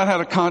found out how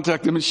to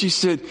contact them, and she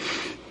said,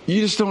 you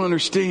just don't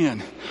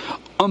understand.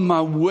 On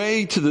my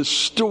way to the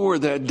store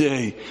that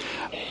day,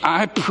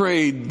 I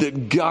prayed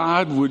that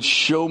God would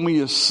show me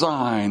a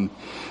sign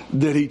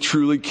that he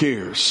truly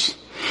cares.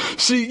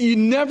 See, you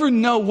never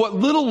know what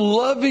little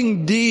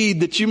loving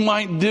deed that you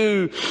might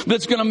do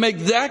that's going to make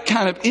that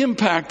kind of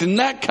impact and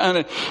that kind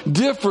of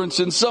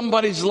difference in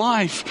somebody's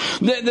life.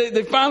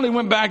 They finally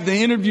went back,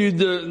 they interviewed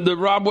the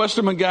Rob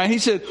Westerman guy. He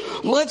said,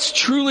 let's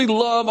truly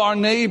love our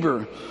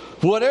neighbor.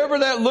 Whatever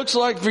that looks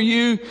like for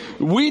you,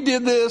 we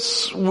did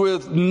this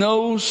with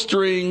no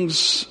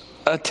strings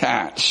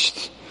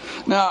attached.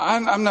 Now,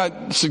 I'm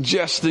not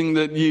suggesting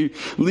that you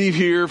leave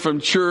here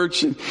from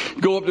church and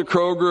go up to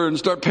Kroger and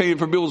start paying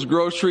for people's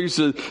groceries.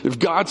 If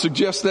God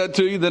suggests that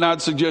to you, then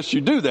I'd suggest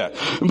you do that.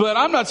 But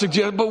I'm not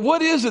suggesting, but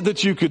what is it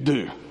that you could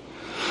do?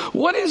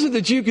 What is it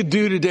that you could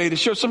do today to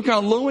show some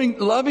kind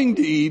of loving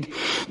deed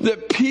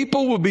that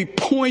people would be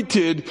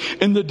pointed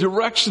in the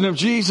direction of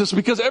Jesus?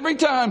 Because every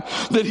time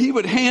that he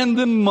would hand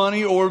them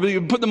money or he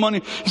would put the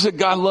money, he said,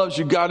 God loves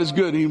you, God is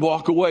good, and he'd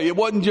walk away. It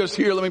wasn't just,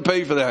 here, let me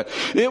pay for that.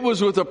 It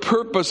was with a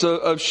purpose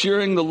of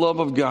sharing the love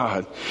of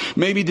God.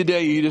 Maybe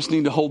today you just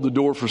need to hold the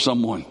door for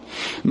someone.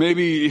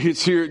 Maybe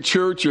it's here at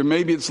church, or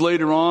maybe it's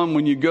later on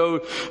when you go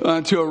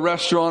to a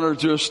restaurant or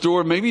to a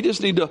store. Maybe you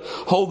just need to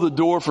hold the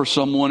door for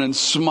someone and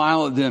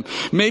smile at them.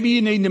 Maybe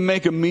you need to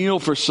make a meal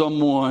for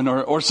someone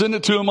or send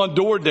it to them on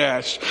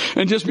DoorDash.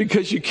 And just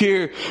because you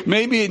care,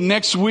 maybe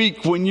next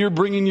week when you're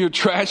bringing your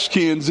trash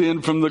cans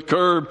in from the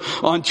curb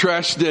on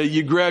trash day,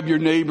 you grab your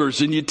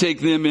neighbors and you take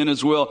them in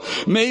as well.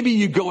 Maybe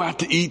you go out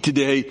to eat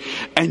today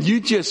and you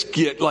just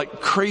get like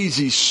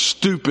crazy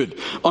stupid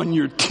on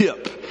your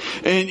tip.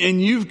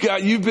 And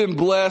you've been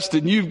blessed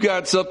and you've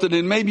got something,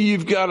 and maybe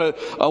you've got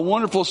a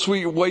wonderful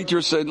sweet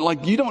waitress, and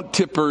like you don't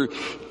tip her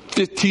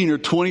 15 or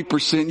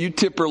 20%, you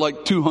tip her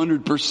like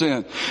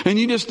 200%. And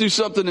you just do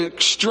something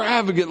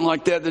extravagant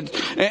like that,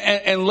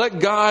 and let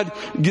God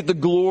get the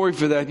glory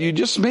for that. You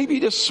just, maybe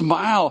just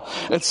smile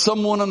at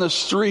someone on the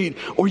street,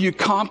 or you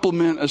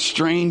compliment a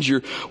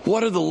stranger.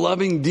 What are the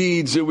loving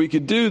deeds that we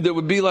could do that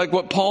would be like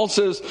what Paul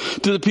says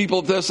to the people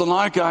of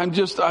Thessalonica? I'm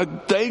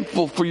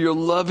thankful for your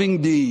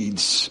loving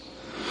deeds,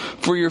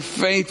 for your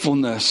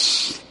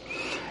faithfulness.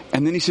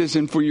 And then he says,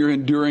 and for your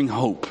enduring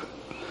hope.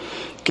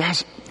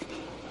 Guys,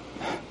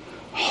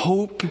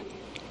 hope,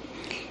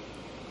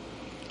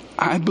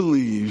 I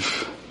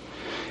believe,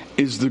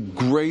 is the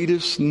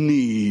greatest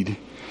need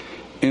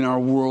in our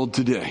world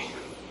today.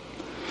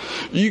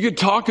 You could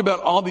talk about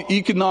all the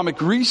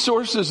economic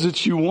resources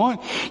that you want.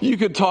 You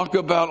could talk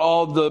about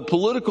all the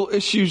political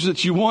issues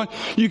that you want.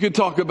 You could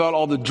talk about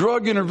all the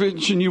drug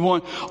intervention you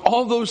want.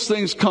 All those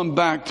things come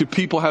back to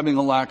people having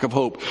a lack of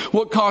hope.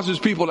 What causes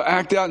people to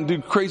act out and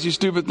do crazy,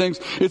 stupid things?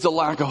 It's a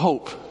lack of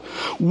hope.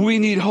 We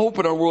need hope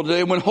in our world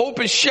today. When hope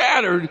is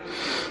shattered,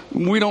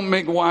 we don't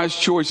make wise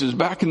choices.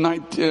 Back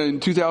in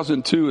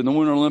 2002 in the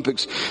Winter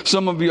Olympics,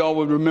 some of y'all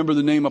would remember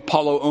the name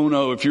Apollo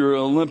Ono if you're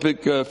an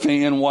Olympic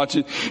fan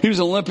watching. He was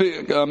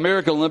an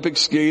American Olympic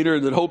skater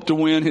that hoped to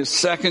win his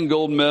second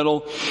gold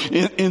medal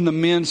in the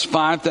men's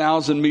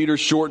 5,000 meter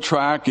short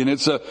track. And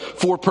it's a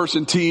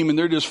 4-person team, and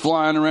they're just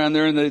flying around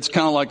there, and it's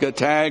kind of like a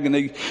tag, and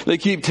they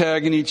keep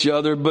tagging each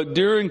other. But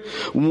during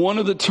one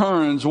of the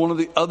turns, one of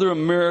the other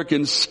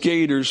American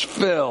skaters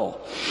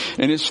fell,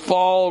 and his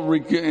fall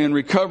and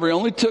recovery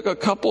only took a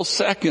couple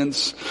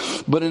seconds,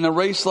 but in a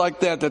race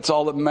like that, that's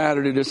all that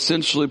mattered. It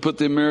essentially put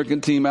the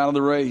American team out of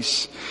the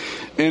race.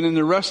 And in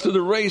the rest of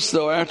the race,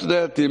 though, after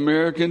that, the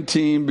American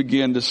team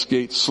began to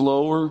skate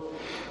slower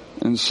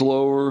and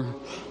slower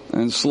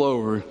and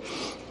slower,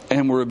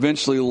 and were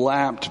eventually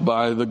lapped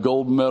by the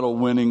gold medal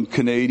winning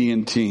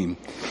Canadian team.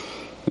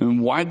 And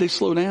why'd they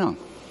slow down?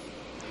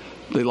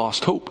 They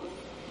lost hope.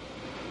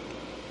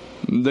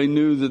 They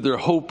knew that their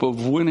hope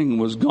of winning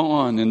was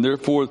gone, and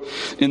therefore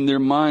in their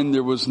mind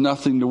there was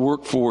nothing to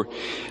work for.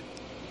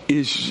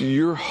 Is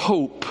your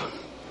hope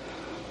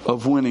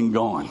of winning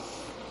gone?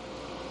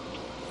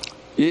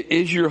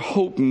 Is your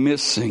hope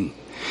missing?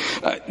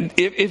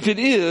 If it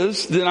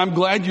is, then I'm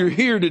glad you're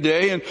here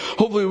today, and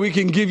hopefully we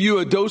can give you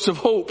a dose of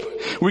hope.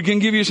 We can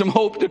give you some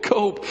hope to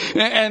cope.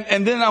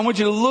 And then I want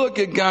you to look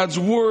at God's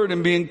Word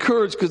and be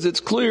encouraged, because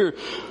it's clear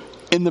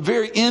in the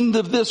very end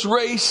of this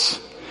race,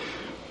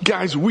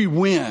 guys, we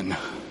win.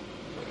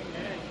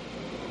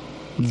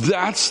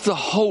 That's the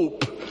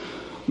hope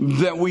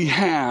that we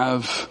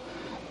have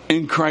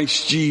in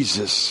Christ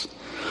Jesus.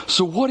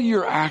 So what do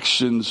your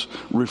actions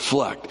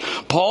reflect?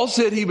 Paul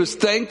said he was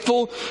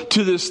thankful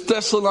to this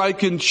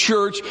Thessalonican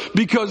church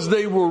because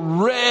they were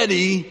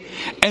ready,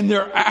 and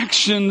their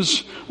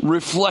actions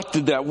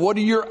reflected that. What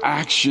do your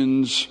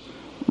actions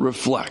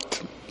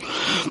reflect?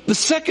 The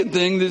second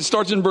thing that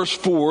starts in verse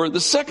 4,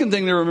 the second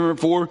thing they remember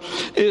for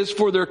is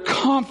for their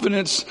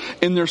confidence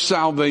in their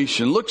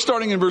salvation. Look,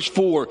 starting in verse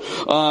 4,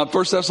 1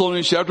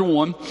 Thessalonians chapter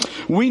 1.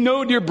 We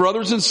know, dear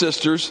brothers and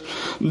sisters,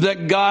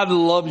 that God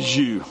loves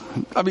you.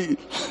 I mean,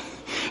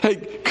 hey,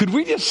 could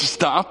we just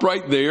stop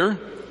right there?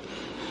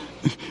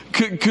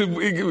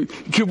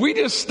 Could we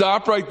just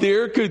stop right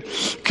there? Could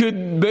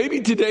maybe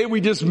today we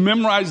just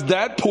memorize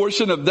that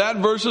portion of that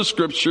verse of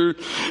scripture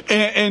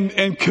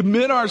and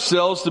commit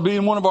ourselves to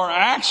being one of our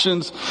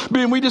actions,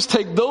 being we just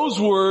take those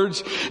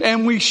words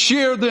and we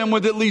share them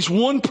with at least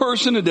one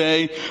person a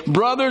day.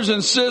 Brothers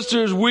and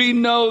sisters, we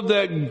know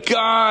that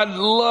God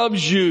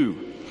loves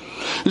you,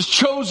 has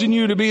chosen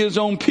you to be His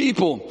own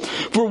people.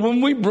 For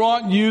when we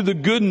brought you the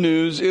good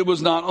news, it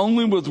was not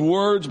only with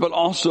words, but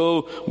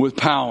also with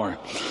power.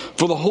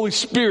 For the Holy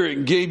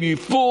Spirit gave you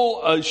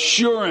full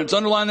assurance,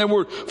 underline that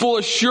word, full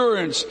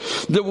assurance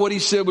that what He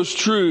said was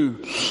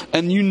true.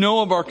 And you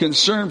know of our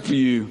concern for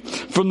you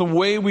from the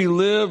way we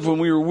lived when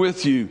we were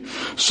with you.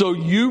 So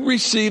you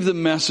received the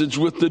message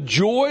with the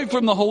joy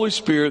from the Holy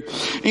Spirit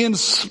in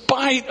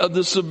spite of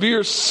the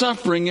severe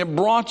suffering it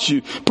brought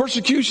you.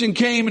 Persecution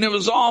came and it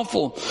was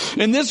awful.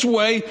 In this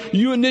way,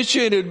 you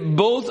initiated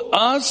both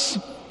us,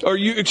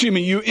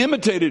 you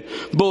imitated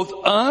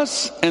both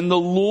us and the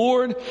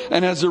Lord,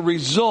 and as a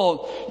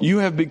result, you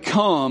have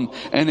become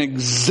an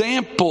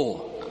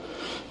example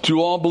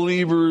to all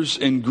believers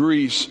in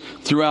Greece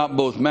throughout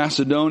both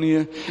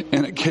Macedonia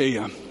and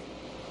Achaia.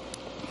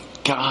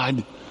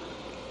 God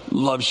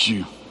loves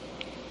you.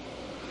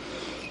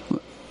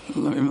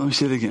 Let me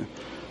say it again.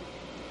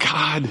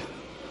 God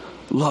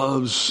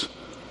loves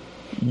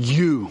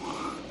you.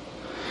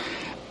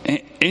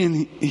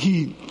 And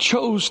He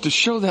chose to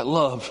show that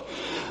love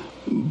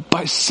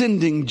by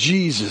sending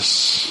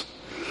Jesus.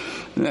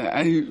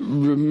 I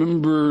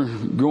remember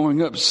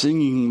growing up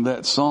singing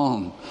that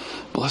song,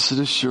 Blessed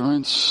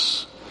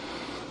Assurance,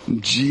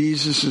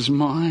 Jesus is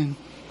mine.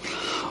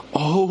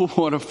 Oh,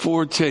 what a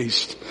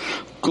foretaste,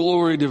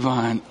 glory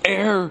divine,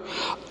 heir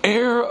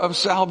of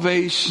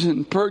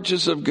salvation,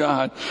 purchase of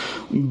God,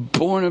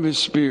 born of His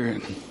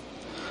Spirit,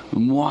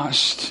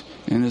 washed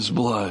in His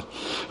blood.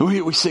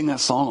 We sing that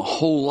song a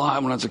whole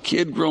lot when I was a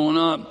kid growing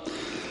up.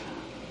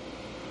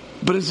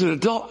 But as an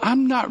adult,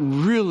 I'm not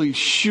really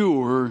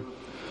sure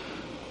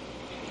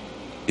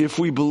if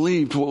we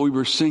believed what we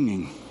were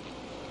singing.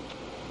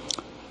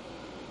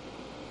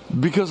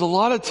 Because a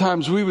lot of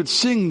times we would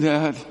sing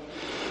that,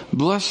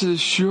 blessed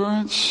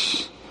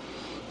assurance,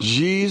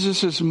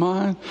 Jesus is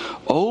mine.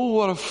 Oh,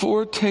 what a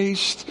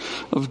foretaste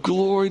of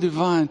glory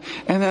divine.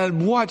 And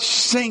I'd watch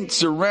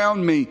saints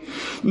around me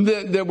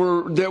that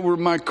were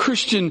my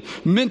Christian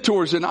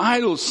mentors and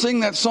idols sing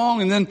that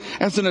song. And then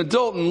as an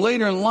adult and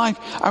later in life,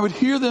 I would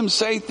hear them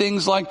say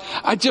things like,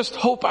 I just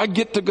hope I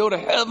get to go to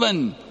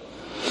heaven.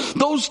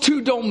 Those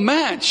two don't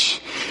match.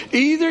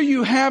 Either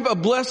you have a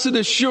blessed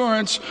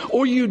assurance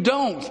or you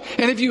don't.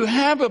 And if you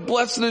have a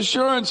blessed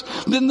assurance,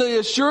 then the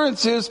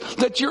assurance is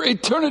that your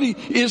eternity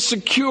is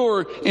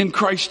secure in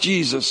Christ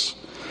Jesus.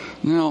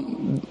 Now,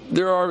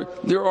 there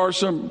are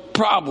some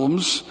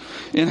problems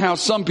in how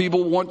some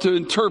people want to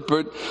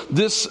interpret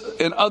this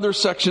and other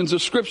sections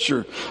of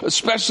Scripture.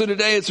 Especially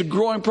today, it's a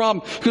growing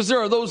problem because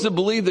there are those that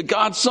believe that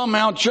God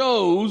somehow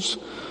chose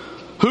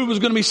who was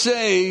going to be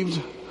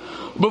saved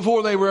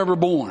before they were ever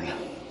born.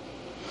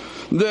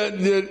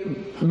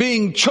 That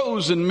being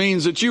chosen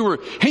means that you were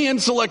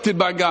hand selected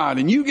by God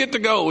and you get to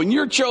go and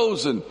you're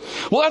chosen.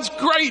 Well, that's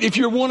great if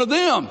you're one of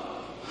them.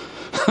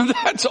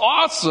 That's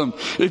awesome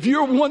if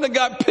you're one that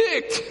got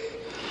picked.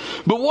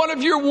 But what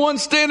if you're one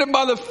standing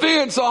by the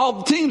fence,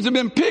 all the teams have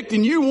been picked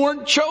and you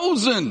weren't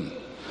chosen?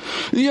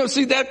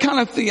 See, that kind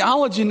of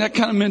theology and that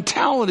kind of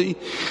mentality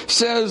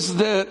says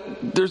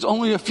that there's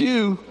only a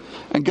few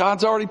and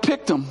God's already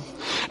picked them.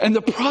 And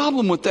the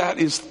problem with that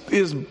is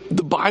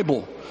the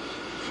Bible.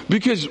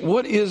 Because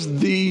what is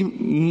the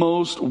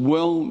most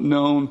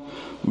well-known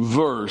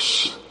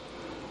verse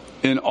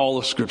in all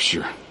of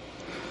Scripture?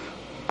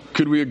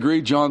 Could we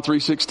agree? John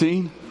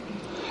 3:16?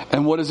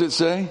 And what does it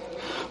say?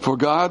 For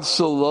God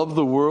so loved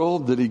the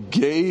world that He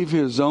gave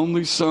His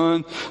only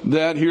Son,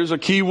 that, here's a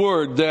key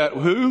word, that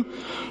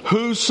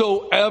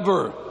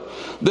whosoever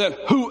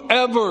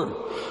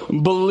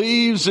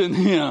believes in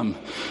Him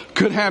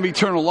could have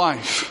eternal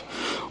life.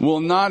 Well,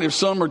 not if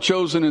some are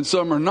chosen and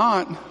some are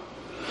not.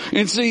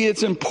 And see,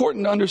 it's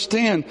important to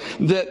understand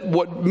that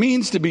what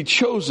means to be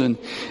chosen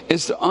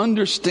is to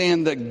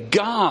understand that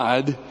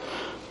God,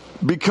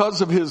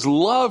 because of His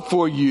love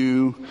for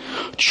you,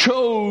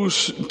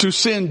 chose to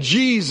send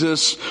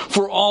Jesus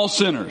for all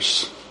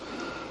sinners.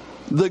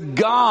 The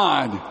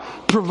God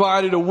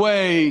provided a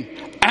way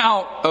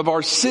out of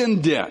our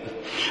sin debt.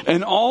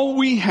 And all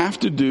we have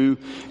to do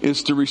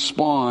is to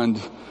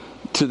respond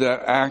to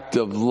that act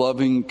of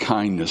loving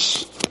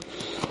kindness.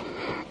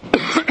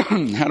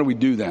 How do we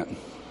do that?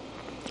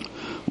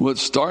 Well, it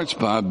starts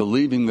by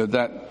believing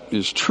that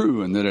is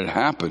true and that it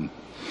happened.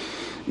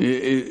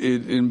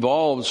 It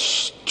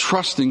involves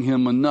trusting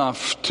Him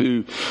enough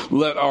to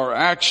let our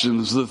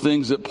actions, the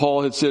things that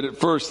Paul had said at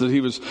first, that he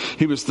was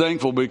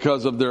thankful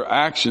because of their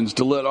actions,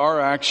 to let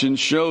our actions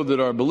show that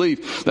our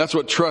belief. That's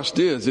what trust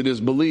is. It is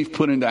belief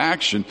put into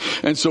action.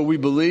 And so we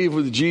believe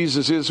that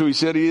Jesus is who He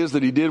said He is,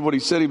 that He did what He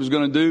said He was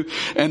going to do,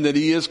 and that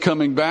He is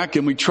coming back,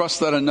 and we trust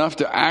that enough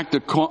to act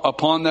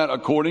upon that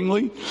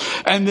accordingly.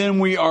 And then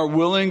we are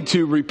willing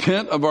to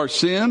repent of our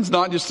sins,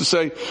 not just to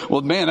say,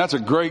 well, man, that's a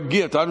great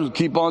gift. I'm just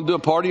keep on doing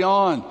party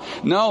on.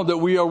 No, that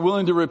we are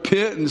willing to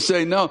repent and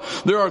say, no,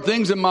 there are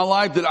things in my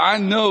life that I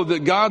know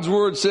that God's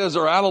Word says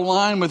are out of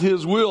line with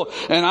His will,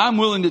 and I'm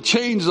willing to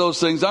change those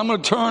things. I'm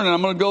going to turn and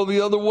I'm going to go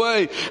the other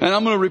way, and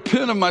I'm going to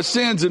repent of my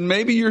sins. And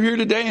maybe you're here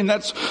today and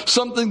that's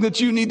something that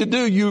you need to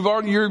do.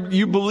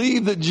 You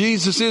believe that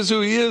Jesus is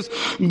who He is,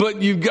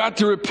 but you've got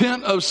to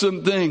repent of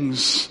some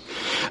things.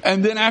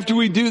 And then after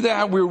we do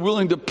that, we're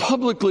willing to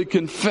publicly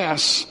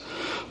confess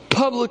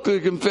so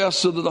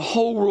that the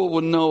whole world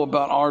would know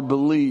about our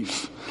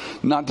belief,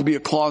 not to be a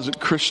closet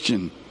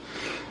Christian.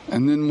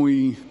 And then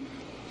we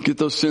get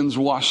those sins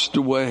washed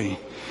away.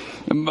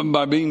 And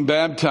by being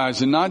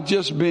baptized, and not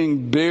just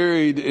being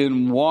buried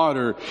in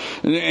water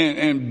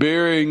and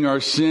burying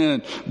our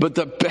sin, but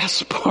the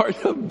best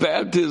part of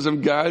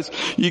baptism, guys,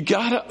 you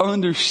gotta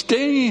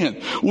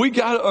understand. We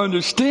gotta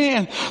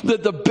understand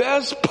that the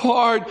best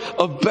part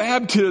of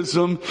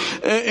baptism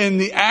and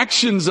the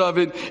actions of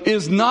it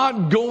is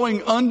not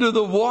going under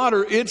the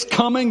water. It's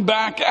coming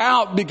back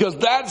out, because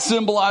that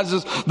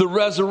symbolizes the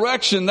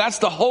resurrection. That's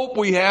the hope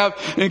we have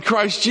in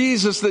Christ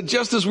Jesus, that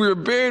just as we were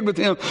buried with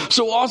Him,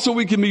 so also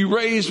we can be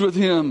raised with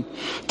Him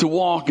to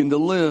walk and to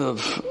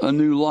live a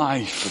new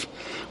life.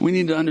 We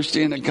need to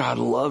understand that God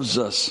loves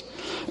us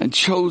and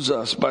chose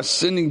us by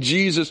sending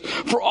Jesus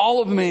for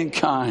all of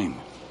mankind.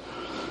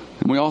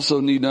 And we also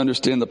need to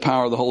understand the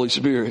power of the Holy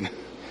Spirit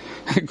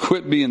and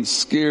quit being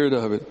scared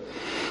of it.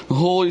 The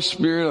Holy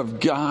Spirit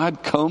of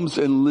God comes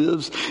and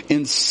lives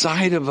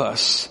inside of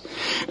us.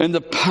 And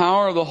the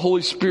power of the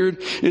Holy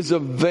Spirit is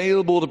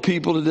available to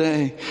people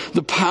today.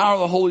 The power of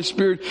the Holy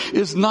Spirit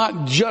is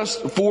not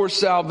just for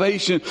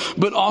salvation,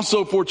 but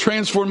also for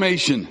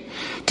transformation,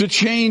 to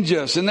change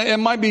us. And it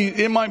might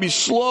be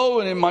slow,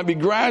 and it might be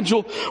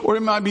gradual, or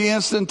it might be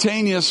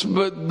instantaneous,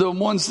 but the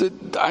ones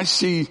that I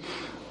see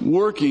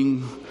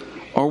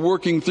are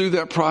working through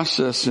that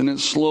process, and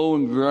it's slow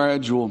and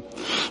gradual.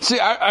 See,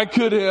 I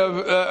could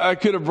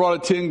have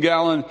brought a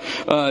 10-gallon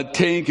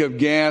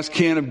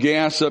can of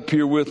gas up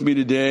here with me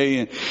today,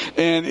 and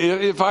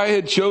if I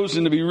had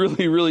chosen to be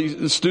really,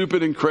 really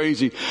stupid and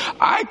crazy,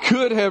 I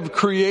could have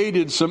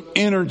created some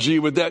energy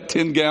with that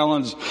 10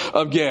 gallons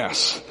of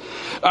gas.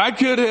 I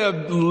could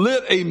have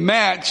lit a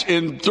match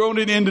and thrown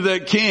it into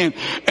that can,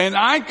 and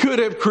I could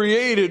have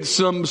created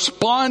some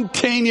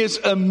spontaneous,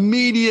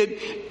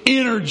 immediate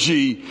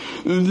energy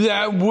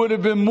that would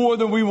have been more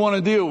than we want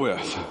to deal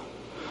with.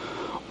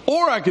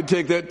 Or I could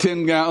take that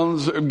 10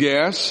 gallons of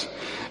gas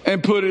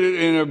and put it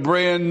in a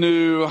brand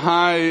new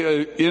high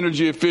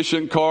energy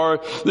efficient car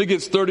that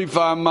gets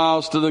 35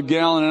 miles to the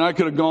gallon, and I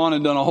could have gone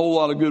and done a whole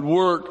lot of good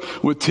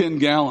work with 10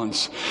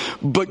 gallons.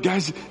 But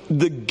guys,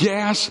 the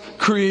gas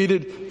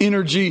created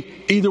energy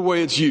either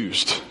way it's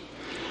used.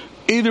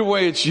 Either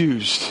way it's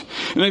used.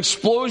 An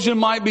explosion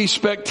might be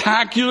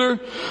spectacular,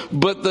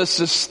 but the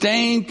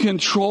sustained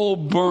control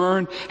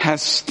burn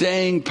has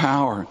staying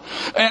power.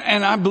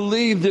 And I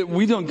believe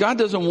that God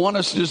doesn't want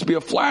us to just be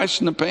a flash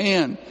in the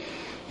pan.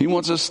 He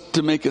wants us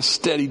to make a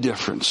steady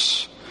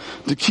difference,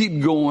 to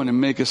keep going and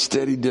make a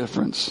steady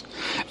difference.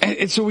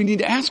 And so we need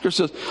to ask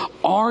ourselves,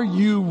 are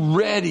you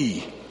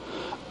ready?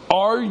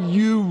 Are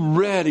you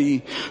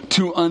ready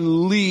to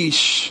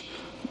unleash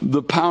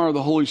the power of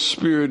the Holy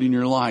Spirit in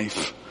your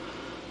life?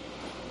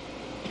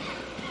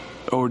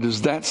 Or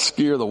does that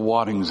scare the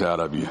waddings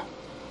out of you?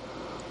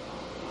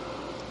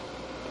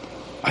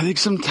 I think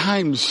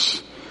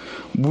sometimes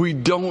we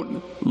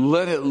don't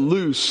let it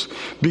loose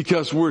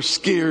because we're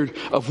scared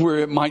of where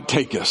it might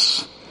take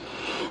us.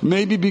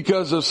 Maybe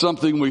because of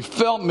something we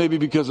felt, maybe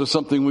because of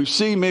something we've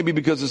seen, maybe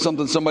because of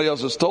something somebody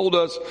else has told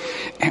us,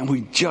 and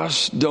we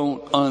just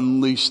don't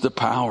unleash the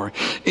power.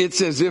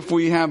 It's as if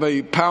we have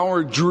a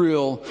power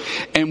drill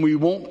and we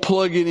won't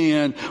plug it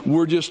in.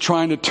 We're just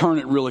trying to turn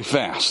it really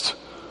fast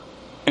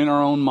in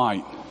our own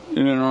might and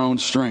in our own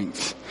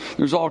strength.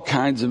 There's all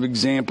kinds of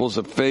examples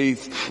of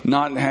faith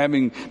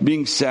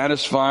being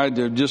satisfied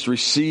to just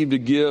received a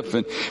gift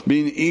and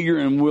being eager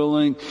and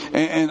willing.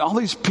 And all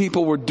these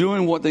people were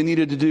doing what they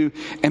needed to do.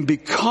 And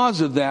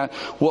because of that,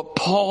 what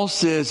Paul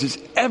says is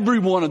every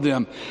one of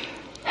them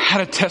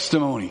had a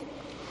testimony.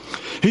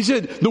 He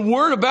said, the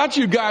word about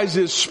you guys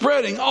is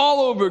spreading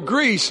all over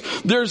Greece.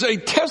 There's a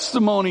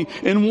testimony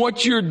in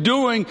what you're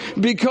doing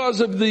because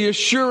of the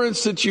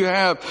assurance that you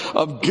have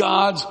of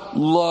God's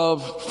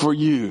love for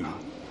you.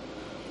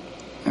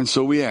 And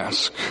so we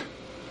ask,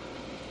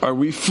 are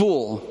we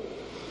full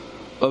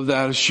of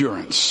that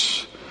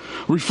assurance?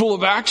 Are we full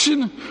of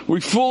action? Are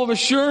we full of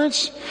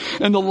assurance?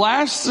 And the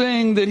last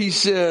thing that he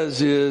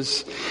says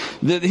is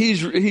that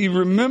he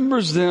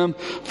remembers them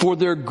for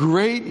their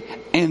great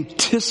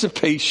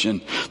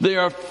anticipation. They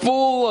are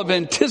full of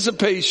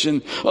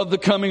anticipation of the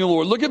coming of the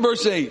Lord. Look at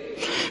verse 8.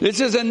 It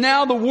says, and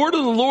now the word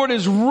of the Lord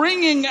is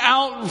ringing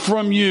out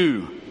from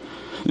you.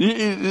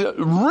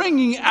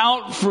 Ringing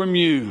out from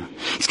you.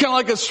 It's kind of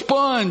like a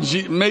sponge,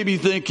 you may be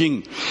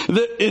thinking,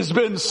 that has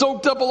been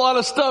soaked up a lot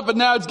of stuff and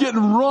now it's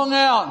getting wrung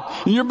out.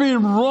 And you're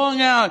being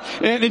wrung out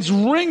and it's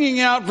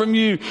ringing out from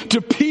you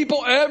to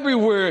people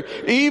everywhere,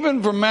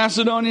 even from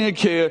Macedonia and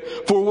Achaia.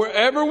 For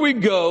wherever we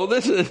go,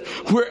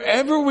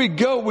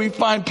 we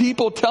find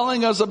people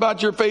telling us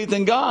about your faith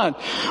in God.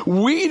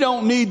 We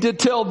don't need to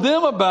tell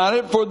them about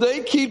it, for they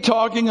keep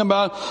talking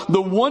about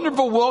the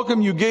wonderful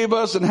welcome you gave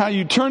us and how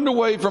you turned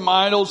away from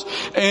idols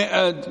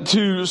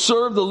to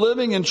serve the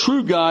living and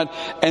true God,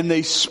 and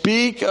they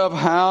speak of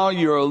how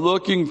you're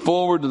looking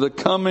forward to the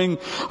coming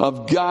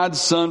of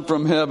God's Son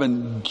from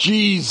heaven,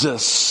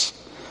 Jesus,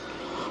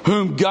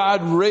 whom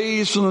God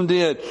raised from the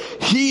dead.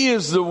 He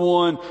is the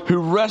one who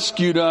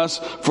rescued us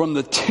from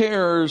the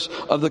terrors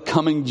of the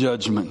coming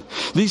judgment.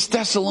 These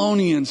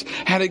Thessalonians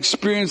had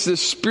experienced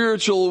this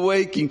spiritual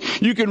awakening.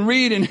 You can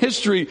read in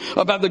history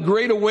about the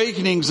great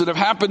awakenings that have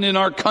happened in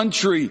our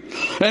country.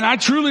 And I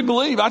truly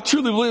believe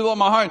on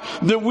my heart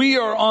that we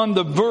are on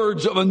the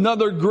verge of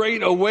another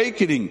great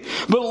awakening.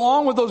 But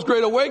along with those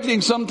great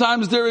awakenings,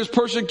 sometimes there is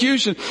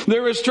persecution.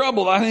 There is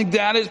trouble. I think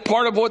that is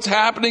part of what's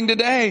happening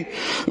today.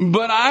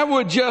 But I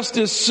would just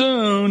as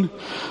soon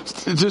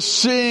to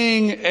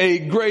seeing a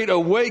great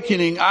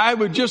awakening, I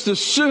would just as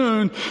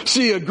soon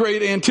see a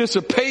great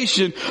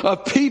anticipation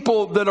of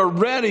people that are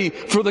ready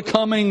for the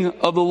coming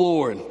of the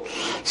Lord.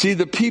 See,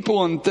 the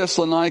people in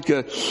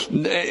Thessalonica,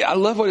 I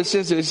love what it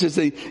says. It says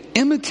they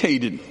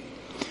imitated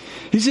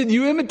He said,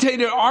 you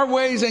imitated our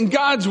ways and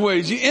God's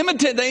ways. They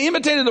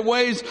imitated the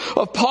ways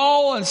of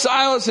Paul and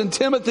Silas and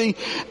Timothy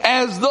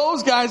as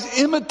those guys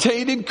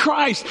imitated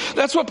Christ.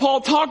 That's what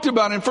Paul talked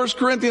about in 1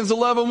 Corinthians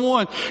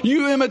 11:1.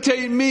 You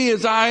imitate me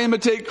as I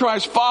imitate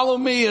Christ. Follow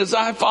me as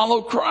I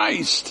follow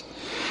Christ.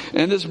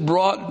 And this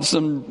brought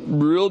some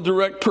real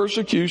direct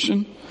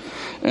persecution.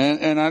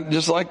 And I,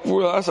 just like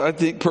for us, I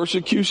think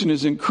persecution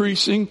is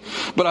increasing.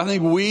 But I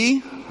think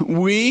we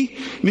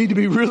need to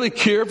be really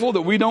careful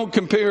that we don't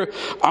compare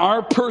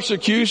our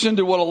persecution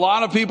to what a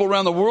lot of people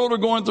around the world are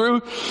going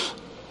through.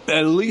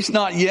 At least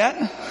not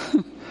yet.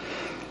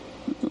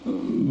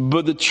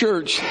 But the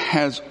church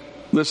has,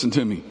 listen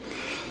to me,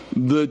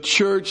 the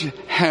church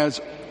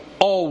has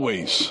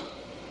always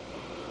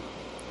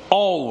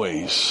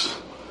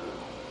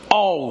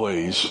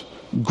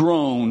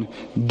grown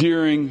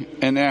during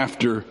and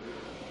after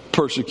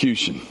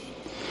persecution.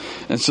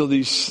 And so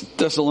these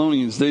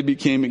Thessalonians, they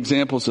became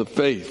examples of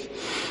faith.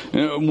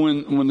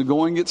 When the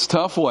going gets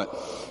tough, what?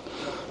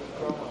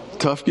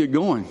 Tough get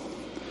going.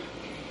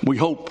 We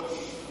hope.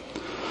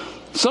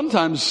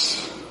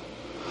 Sometimes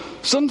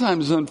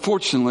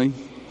unfortunately,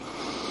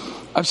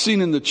 I've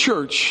seen in the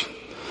church,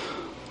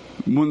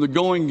 when the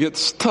going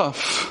gets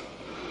tough,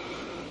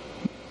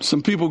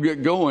 some people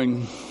get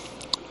going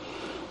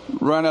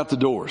right out the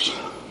doors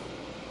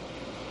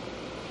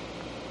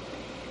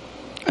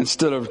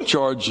instead of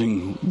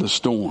charging the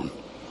storm.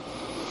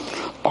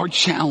 Our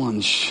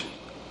challenge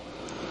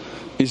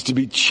is to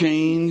be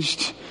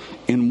changed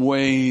in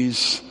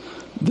ways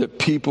that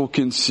people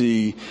can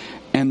see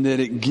and that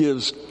it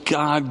gives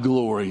God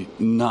glory,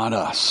 not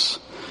us.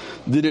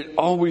 That it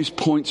always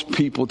points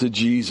people to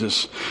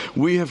Jesus.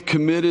 We have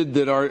committed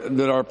that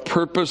our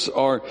purpose,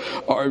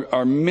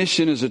 our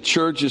mission as a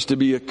church is to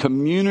be a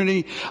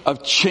community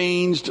of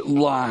changed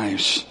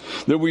lives.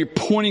 That we're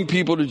pointing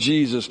people to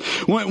Jesus.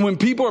 When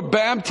people are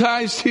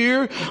baptized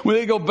here, when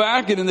they go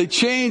back and they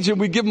change, and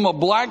we give them a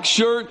black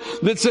shirt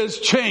that says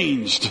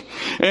changed.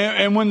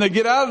 And when they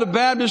get out of the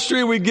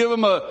baptistry, we give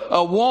them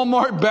a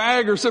Walmart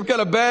bag or some kind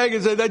of bag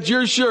and say, that's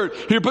your shirt.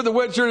 Here, put the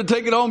wet shirt and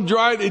take it home,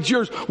 dry it. It's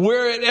yours.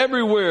 Wear it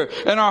everywhere.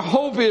 And our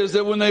hope is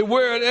that when they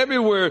wear it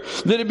everywhere,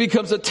 that it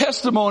becomes a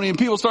testimony and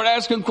people start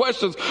asking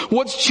questions.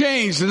 What's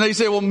changed? And they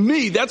say, well,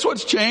 me, that's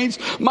what's changed.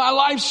 My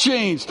life's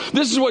changed.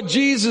 This is what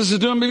Jesus is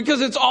doing,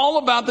 because it's all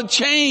about the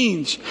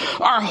change.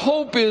 Our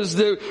hope is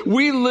that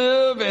we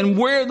live and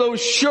wear those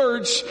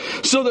shirts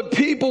so that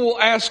people will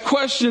ask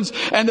questions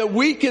and that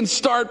we can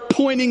start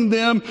pointing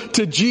them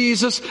to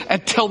Jesus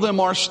and tell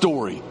them our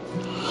story.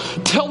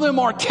 Tell them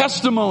our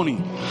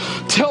testimony.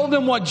 Tell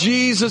them what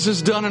Jesus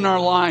has done in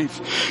our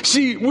life.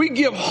 See, we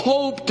give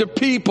hope to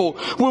people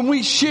when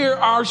we share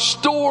our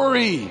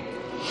story.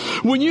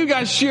 When you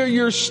guys share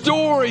your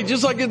story,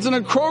 just like it's in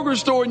a Kroger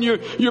store and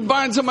you're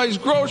buying somebody's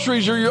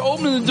groceries, or you're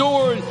opening the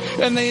door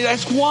and they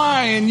ask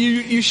why, and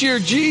you share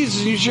Jesus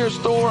and you share a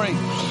story.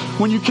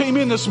 When you came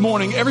in this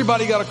morning,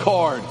 everybody got a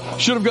card.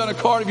 Should have got a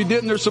card. If you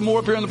didn't, there's some more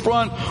up here in the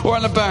front or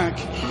on the back.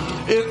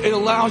 It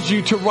allows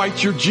you to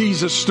write your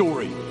Jesus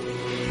story.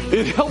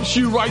 It helps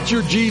you write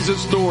your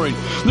Jesus story.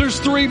 There's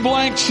 3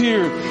 blanks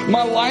here.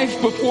 My life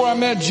before I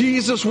met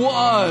Jesus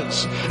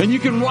was. And you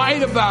can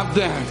write about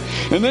that.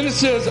 And then it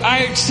says, I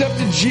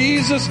accepted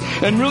Jesus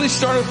and really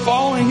started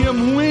following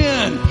Him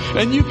when.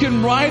 And you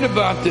can write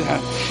about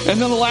that.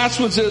 And then the last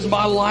one says,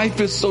 my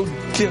life is so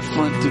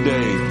different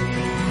today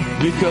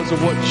because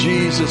of what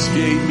Jesus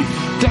gave me.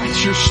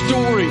 That's your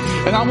story.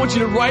 And I want you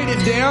to write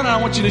it down, and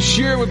I want you to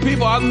share it with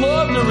people. I'd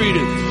love to read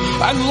it.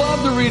 I'd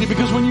love to read it,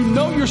 because when you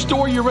know your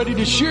story, you're ready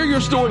to share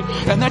your story,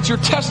 and that's your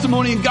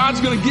testimony, and God's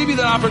going to give you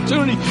that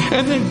opportunity.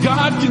 And then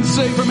God can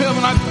say from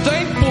heaven, I'm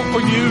thankful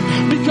for you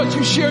because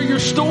you share your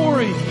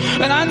story.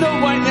 And I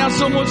know right now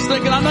someone's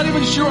thinking, I'm not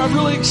even sure I've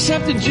really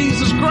accepted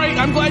Jesus. Great.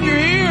 I'm glad you're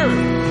here.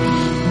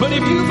 But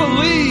if you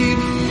believe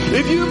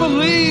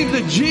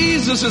that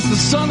Jesus is the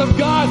Son of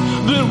God,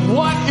 then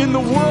what in the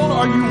world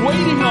are you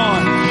waiting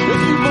on? If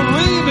you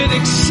believe it,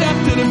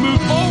 accept it and move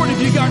forward.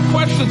 If you got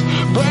questions,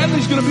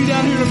 Bradley's going to be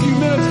down here in a few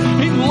minutes.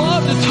 He'd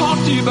love to talk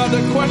to you about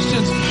their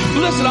questions.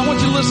 Listen, I want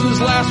you to listen to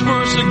this last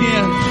verse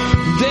again.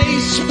 They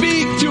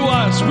speak to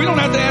us. We don't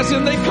have to ask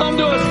them. They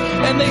come to us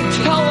and they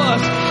tell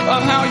us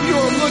of how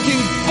you're looking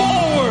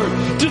forward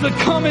to the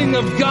coming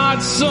of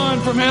God's Son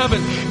from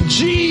heaven.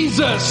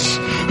 Jesus,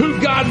 who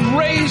God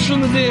raised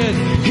from the dead.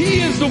 He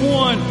is the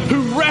one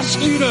who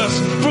rescued us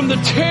from the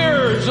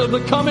terrors of the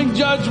coming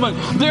judgment.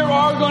 There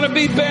are going to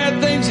be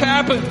bad things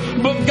happen,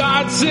 but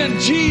God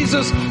sent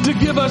Jesus to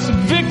give us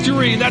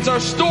victory. That's our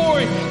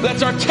story.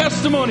 That's our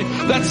testimony.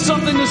 That's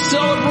something to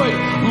celebrate.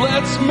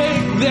 Let's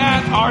make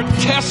that our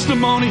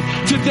testimony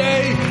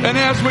today and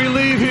as we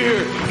leave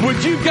here.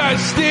 Would you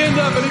guys stand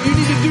up? And if you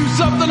need to do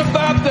something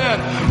about that,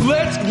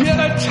 let's get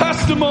a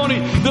testimony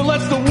that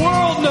lets the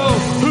world know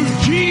who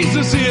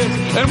Jesus is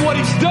and what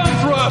He's done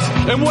for us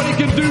and what He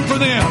can do for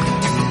them.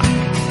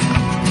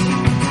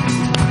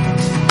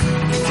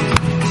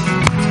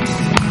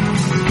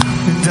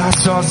 And I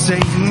saw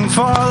Satan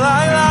fall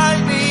like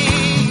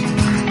lightning,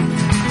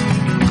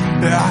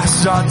 I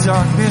saw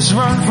darkness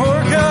run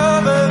for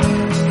cover,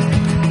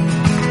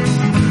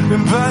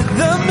 but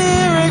the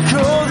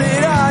miracle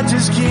that I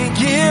just can't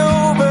get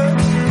over,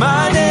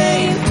 my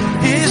name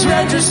is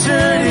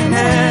registered in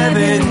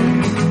heaven.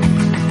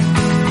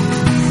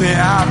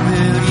 I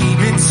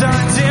believe in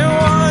signs and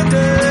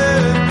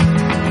wonders.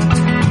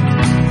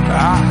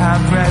 I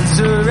have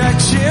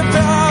resurrection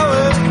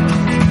power.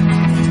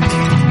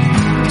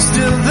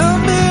 Still the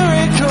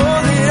miracle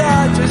that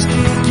I just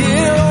can't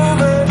get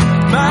over,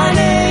 my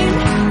name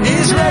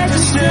is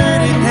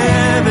registered in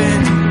heaven.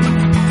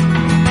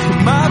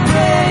 My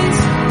praise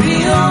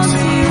belongs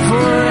to you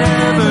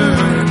forever.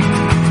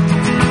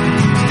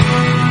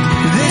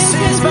 This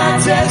is my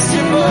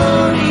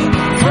testimony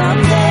from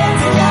death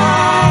to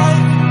life.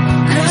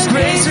 'Cause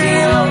grace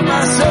rewrote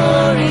my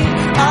story.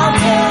 I'll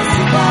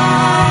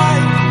testify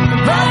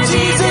by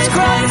Jesus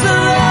Christ the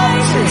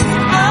righteous.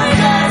 I'll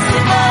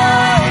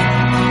testify.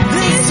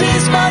 This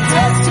is my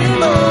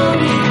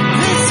testimony.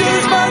 This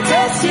is my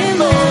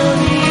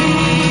testimony.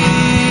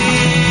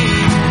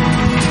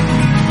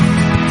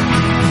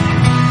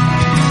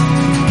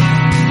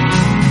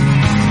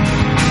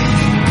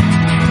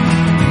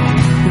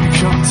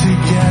 Come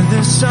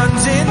together,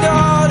 sons and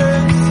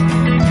daughters,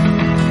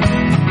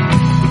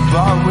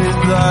 bought with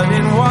blood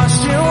and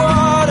washed in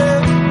water.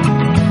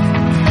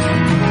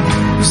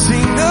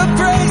 Sing the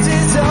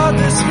praises of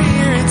the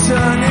Spirit,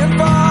 Son and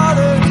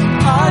Father.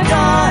 Our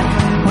God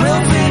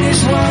will finish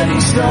what He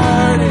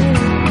started.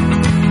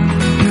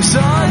 Yes,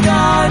 our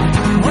God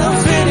will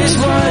finish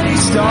what He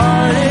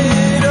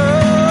started.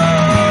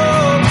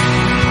 Oh,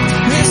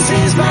 this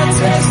is my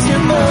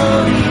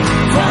testimony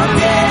from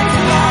death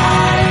to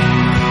life.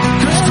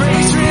 'Cause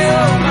grace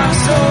rewrote my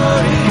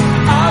story.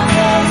 I'll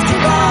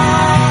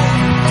testify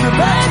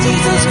by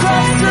Jesus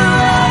Christ the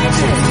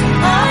righteous.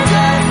 I'll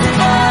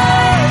testify.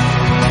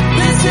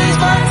 This is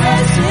my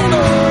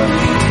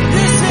testimony.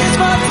 This is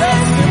my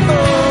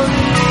testimony.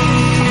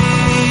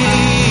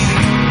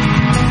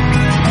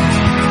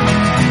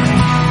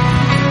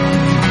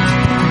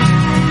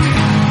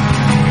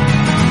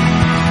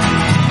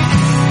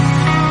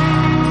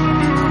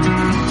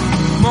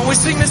 Come on, we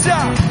sing this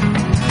out.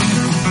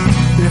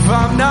 If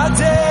I'm not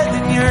dead,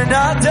 then you're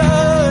not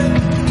done.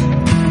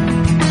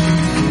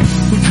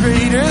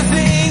 Greater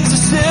things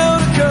are still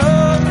to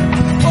come.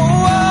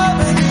 Oh, I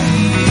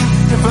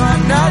believe. If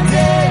I'm not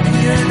dead, then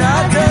you're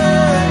not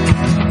done.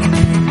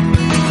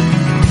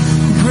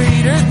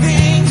 Greater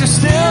things are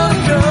still to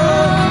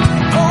come.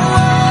 Oh,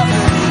 I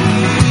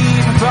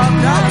believe. If I'm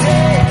not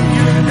dead, then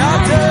you're not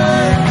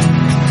done.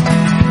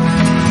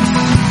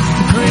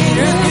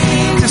 Greater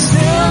things are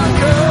still to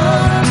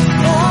come.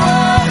 Oh,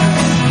 I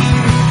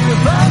believe.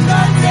 If I'm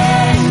not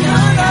dead, then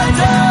you're not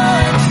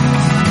done.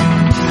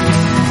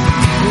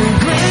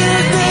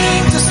 Greater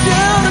things are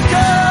still to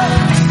come.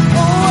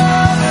 Oh,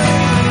 I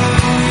believe.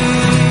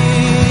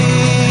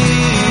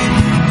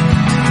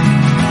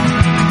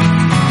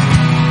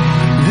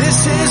 This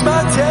is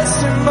my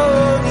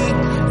testimony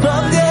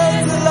from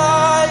death to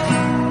life.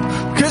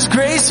 'Cause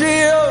grace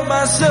rewrote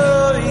my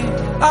story.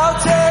 I'll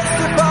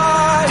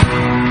testify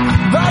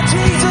by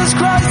Jesus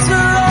Christ the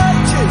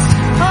righteous.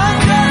 I'll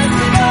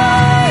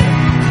testify.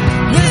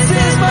 This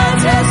is my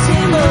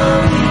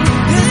testimony.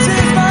 This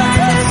is my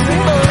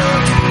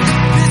testimony.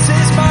 This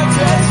is my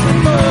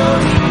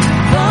testimony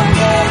from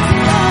death to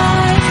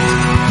life.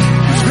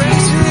 'Cause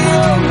grace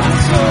rewrote my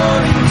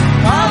story.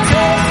 I'll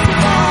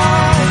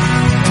testify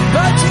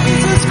by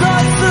Jesus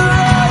Christ the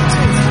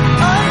righteous.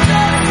 I'll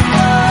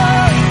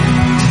testify.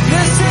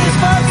 This is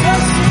my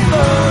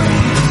testimony.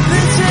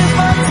 This is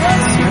my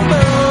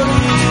testimony.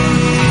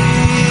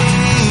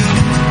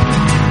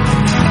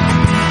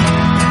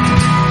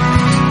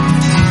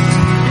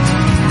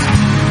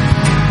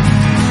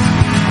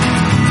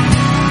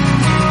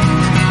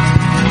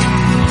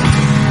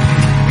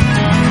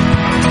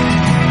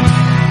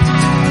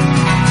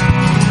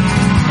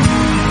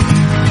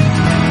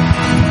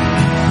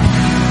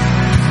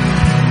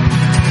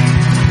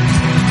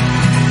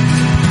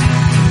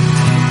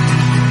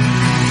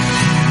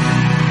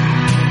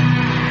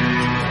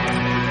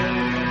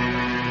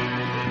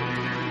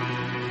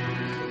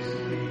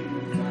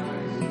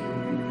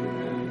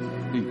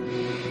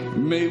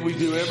 May we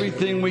do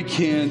everything we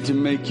can to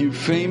make you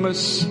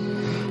famous.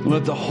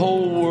 Let the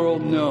whole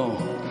world know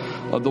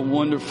of the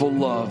wonderful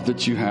love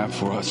that you have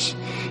for us.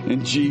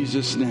 In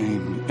Jesus'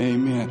 name,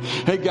 amen.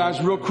 Hey guys,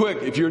 real quick,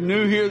 if you're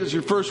new here, this is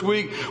your first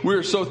week, we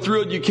are so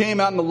thrilled you came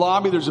out in the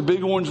lobby. There's a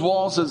big orange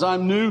wall that says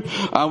I'm new.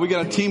 We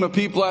got a team of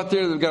people out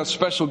there that have got a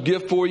special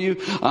gift for you.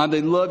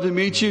 They'd love to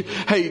meet you.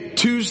 Hey,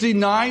 Tuesday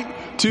night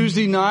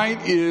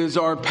is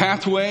our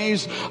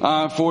pathways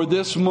for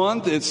this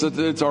month. It's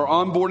our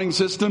onboarding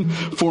system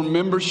for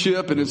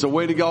membership, and it's a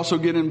way to also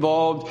get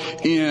involved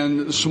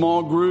in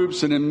small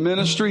groups and in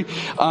ministry.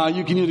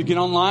 You can either get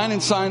online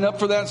and sign up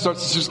for that. It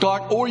starts at 6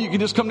 o'clock, or you can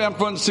just come down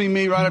front and see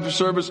me right after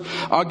service.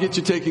 I'll get get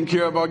you taken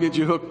care of. I'll get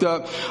you hooked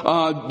up.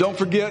 Don't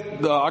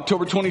forget,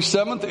 October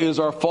 27th is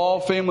our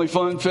Fall Family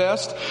Fun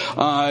Fest.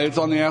 It's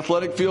on the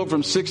athletic field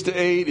from 6 to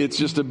 8. It's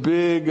just a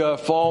big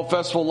fall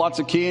festival, lots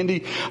of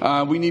candy.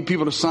 We need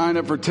people to sign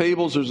up for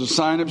tables. There's a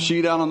sign-up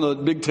sheet out on the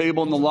big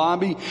table in the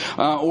lobby.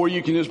 Or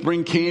you can just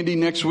bring candy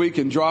next week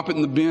and drop it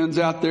in the bins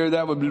out there.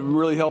 That would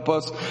really help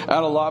us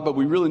out a lot. But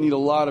we really need a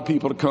lot of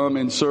people to come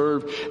and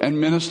serve and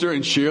minister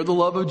and share the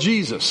love of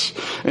Jesus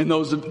in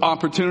those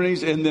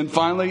opportunities. And then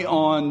finally,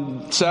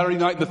 on Saturday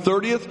night, the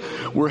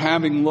 30th, we're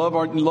having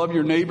Love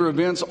Your Neighbor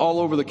events all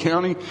over the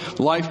county.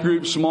 Life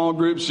groups, small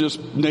groups,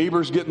 just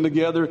neighbors getting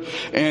together.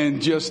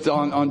 And just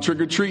on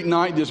trick-or-treat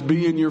night, just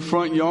be in your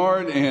front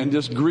yard and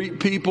just greet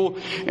people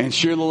and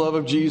share the love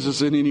of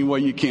Jesus in any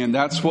way you can.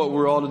 That's what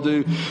we're all to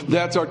do.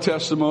 That's our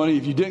testimony.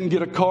 If you didn't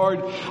get a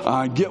card,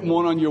 get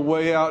one on your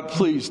way out.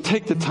 Please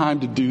take the time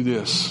to do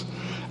this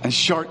and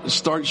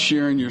start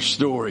sharing your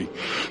story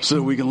so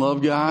that we can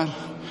love God,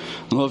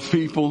 love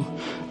people,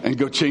 and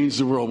go change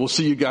the world. We'll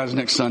see you guys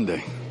next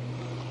Sunday.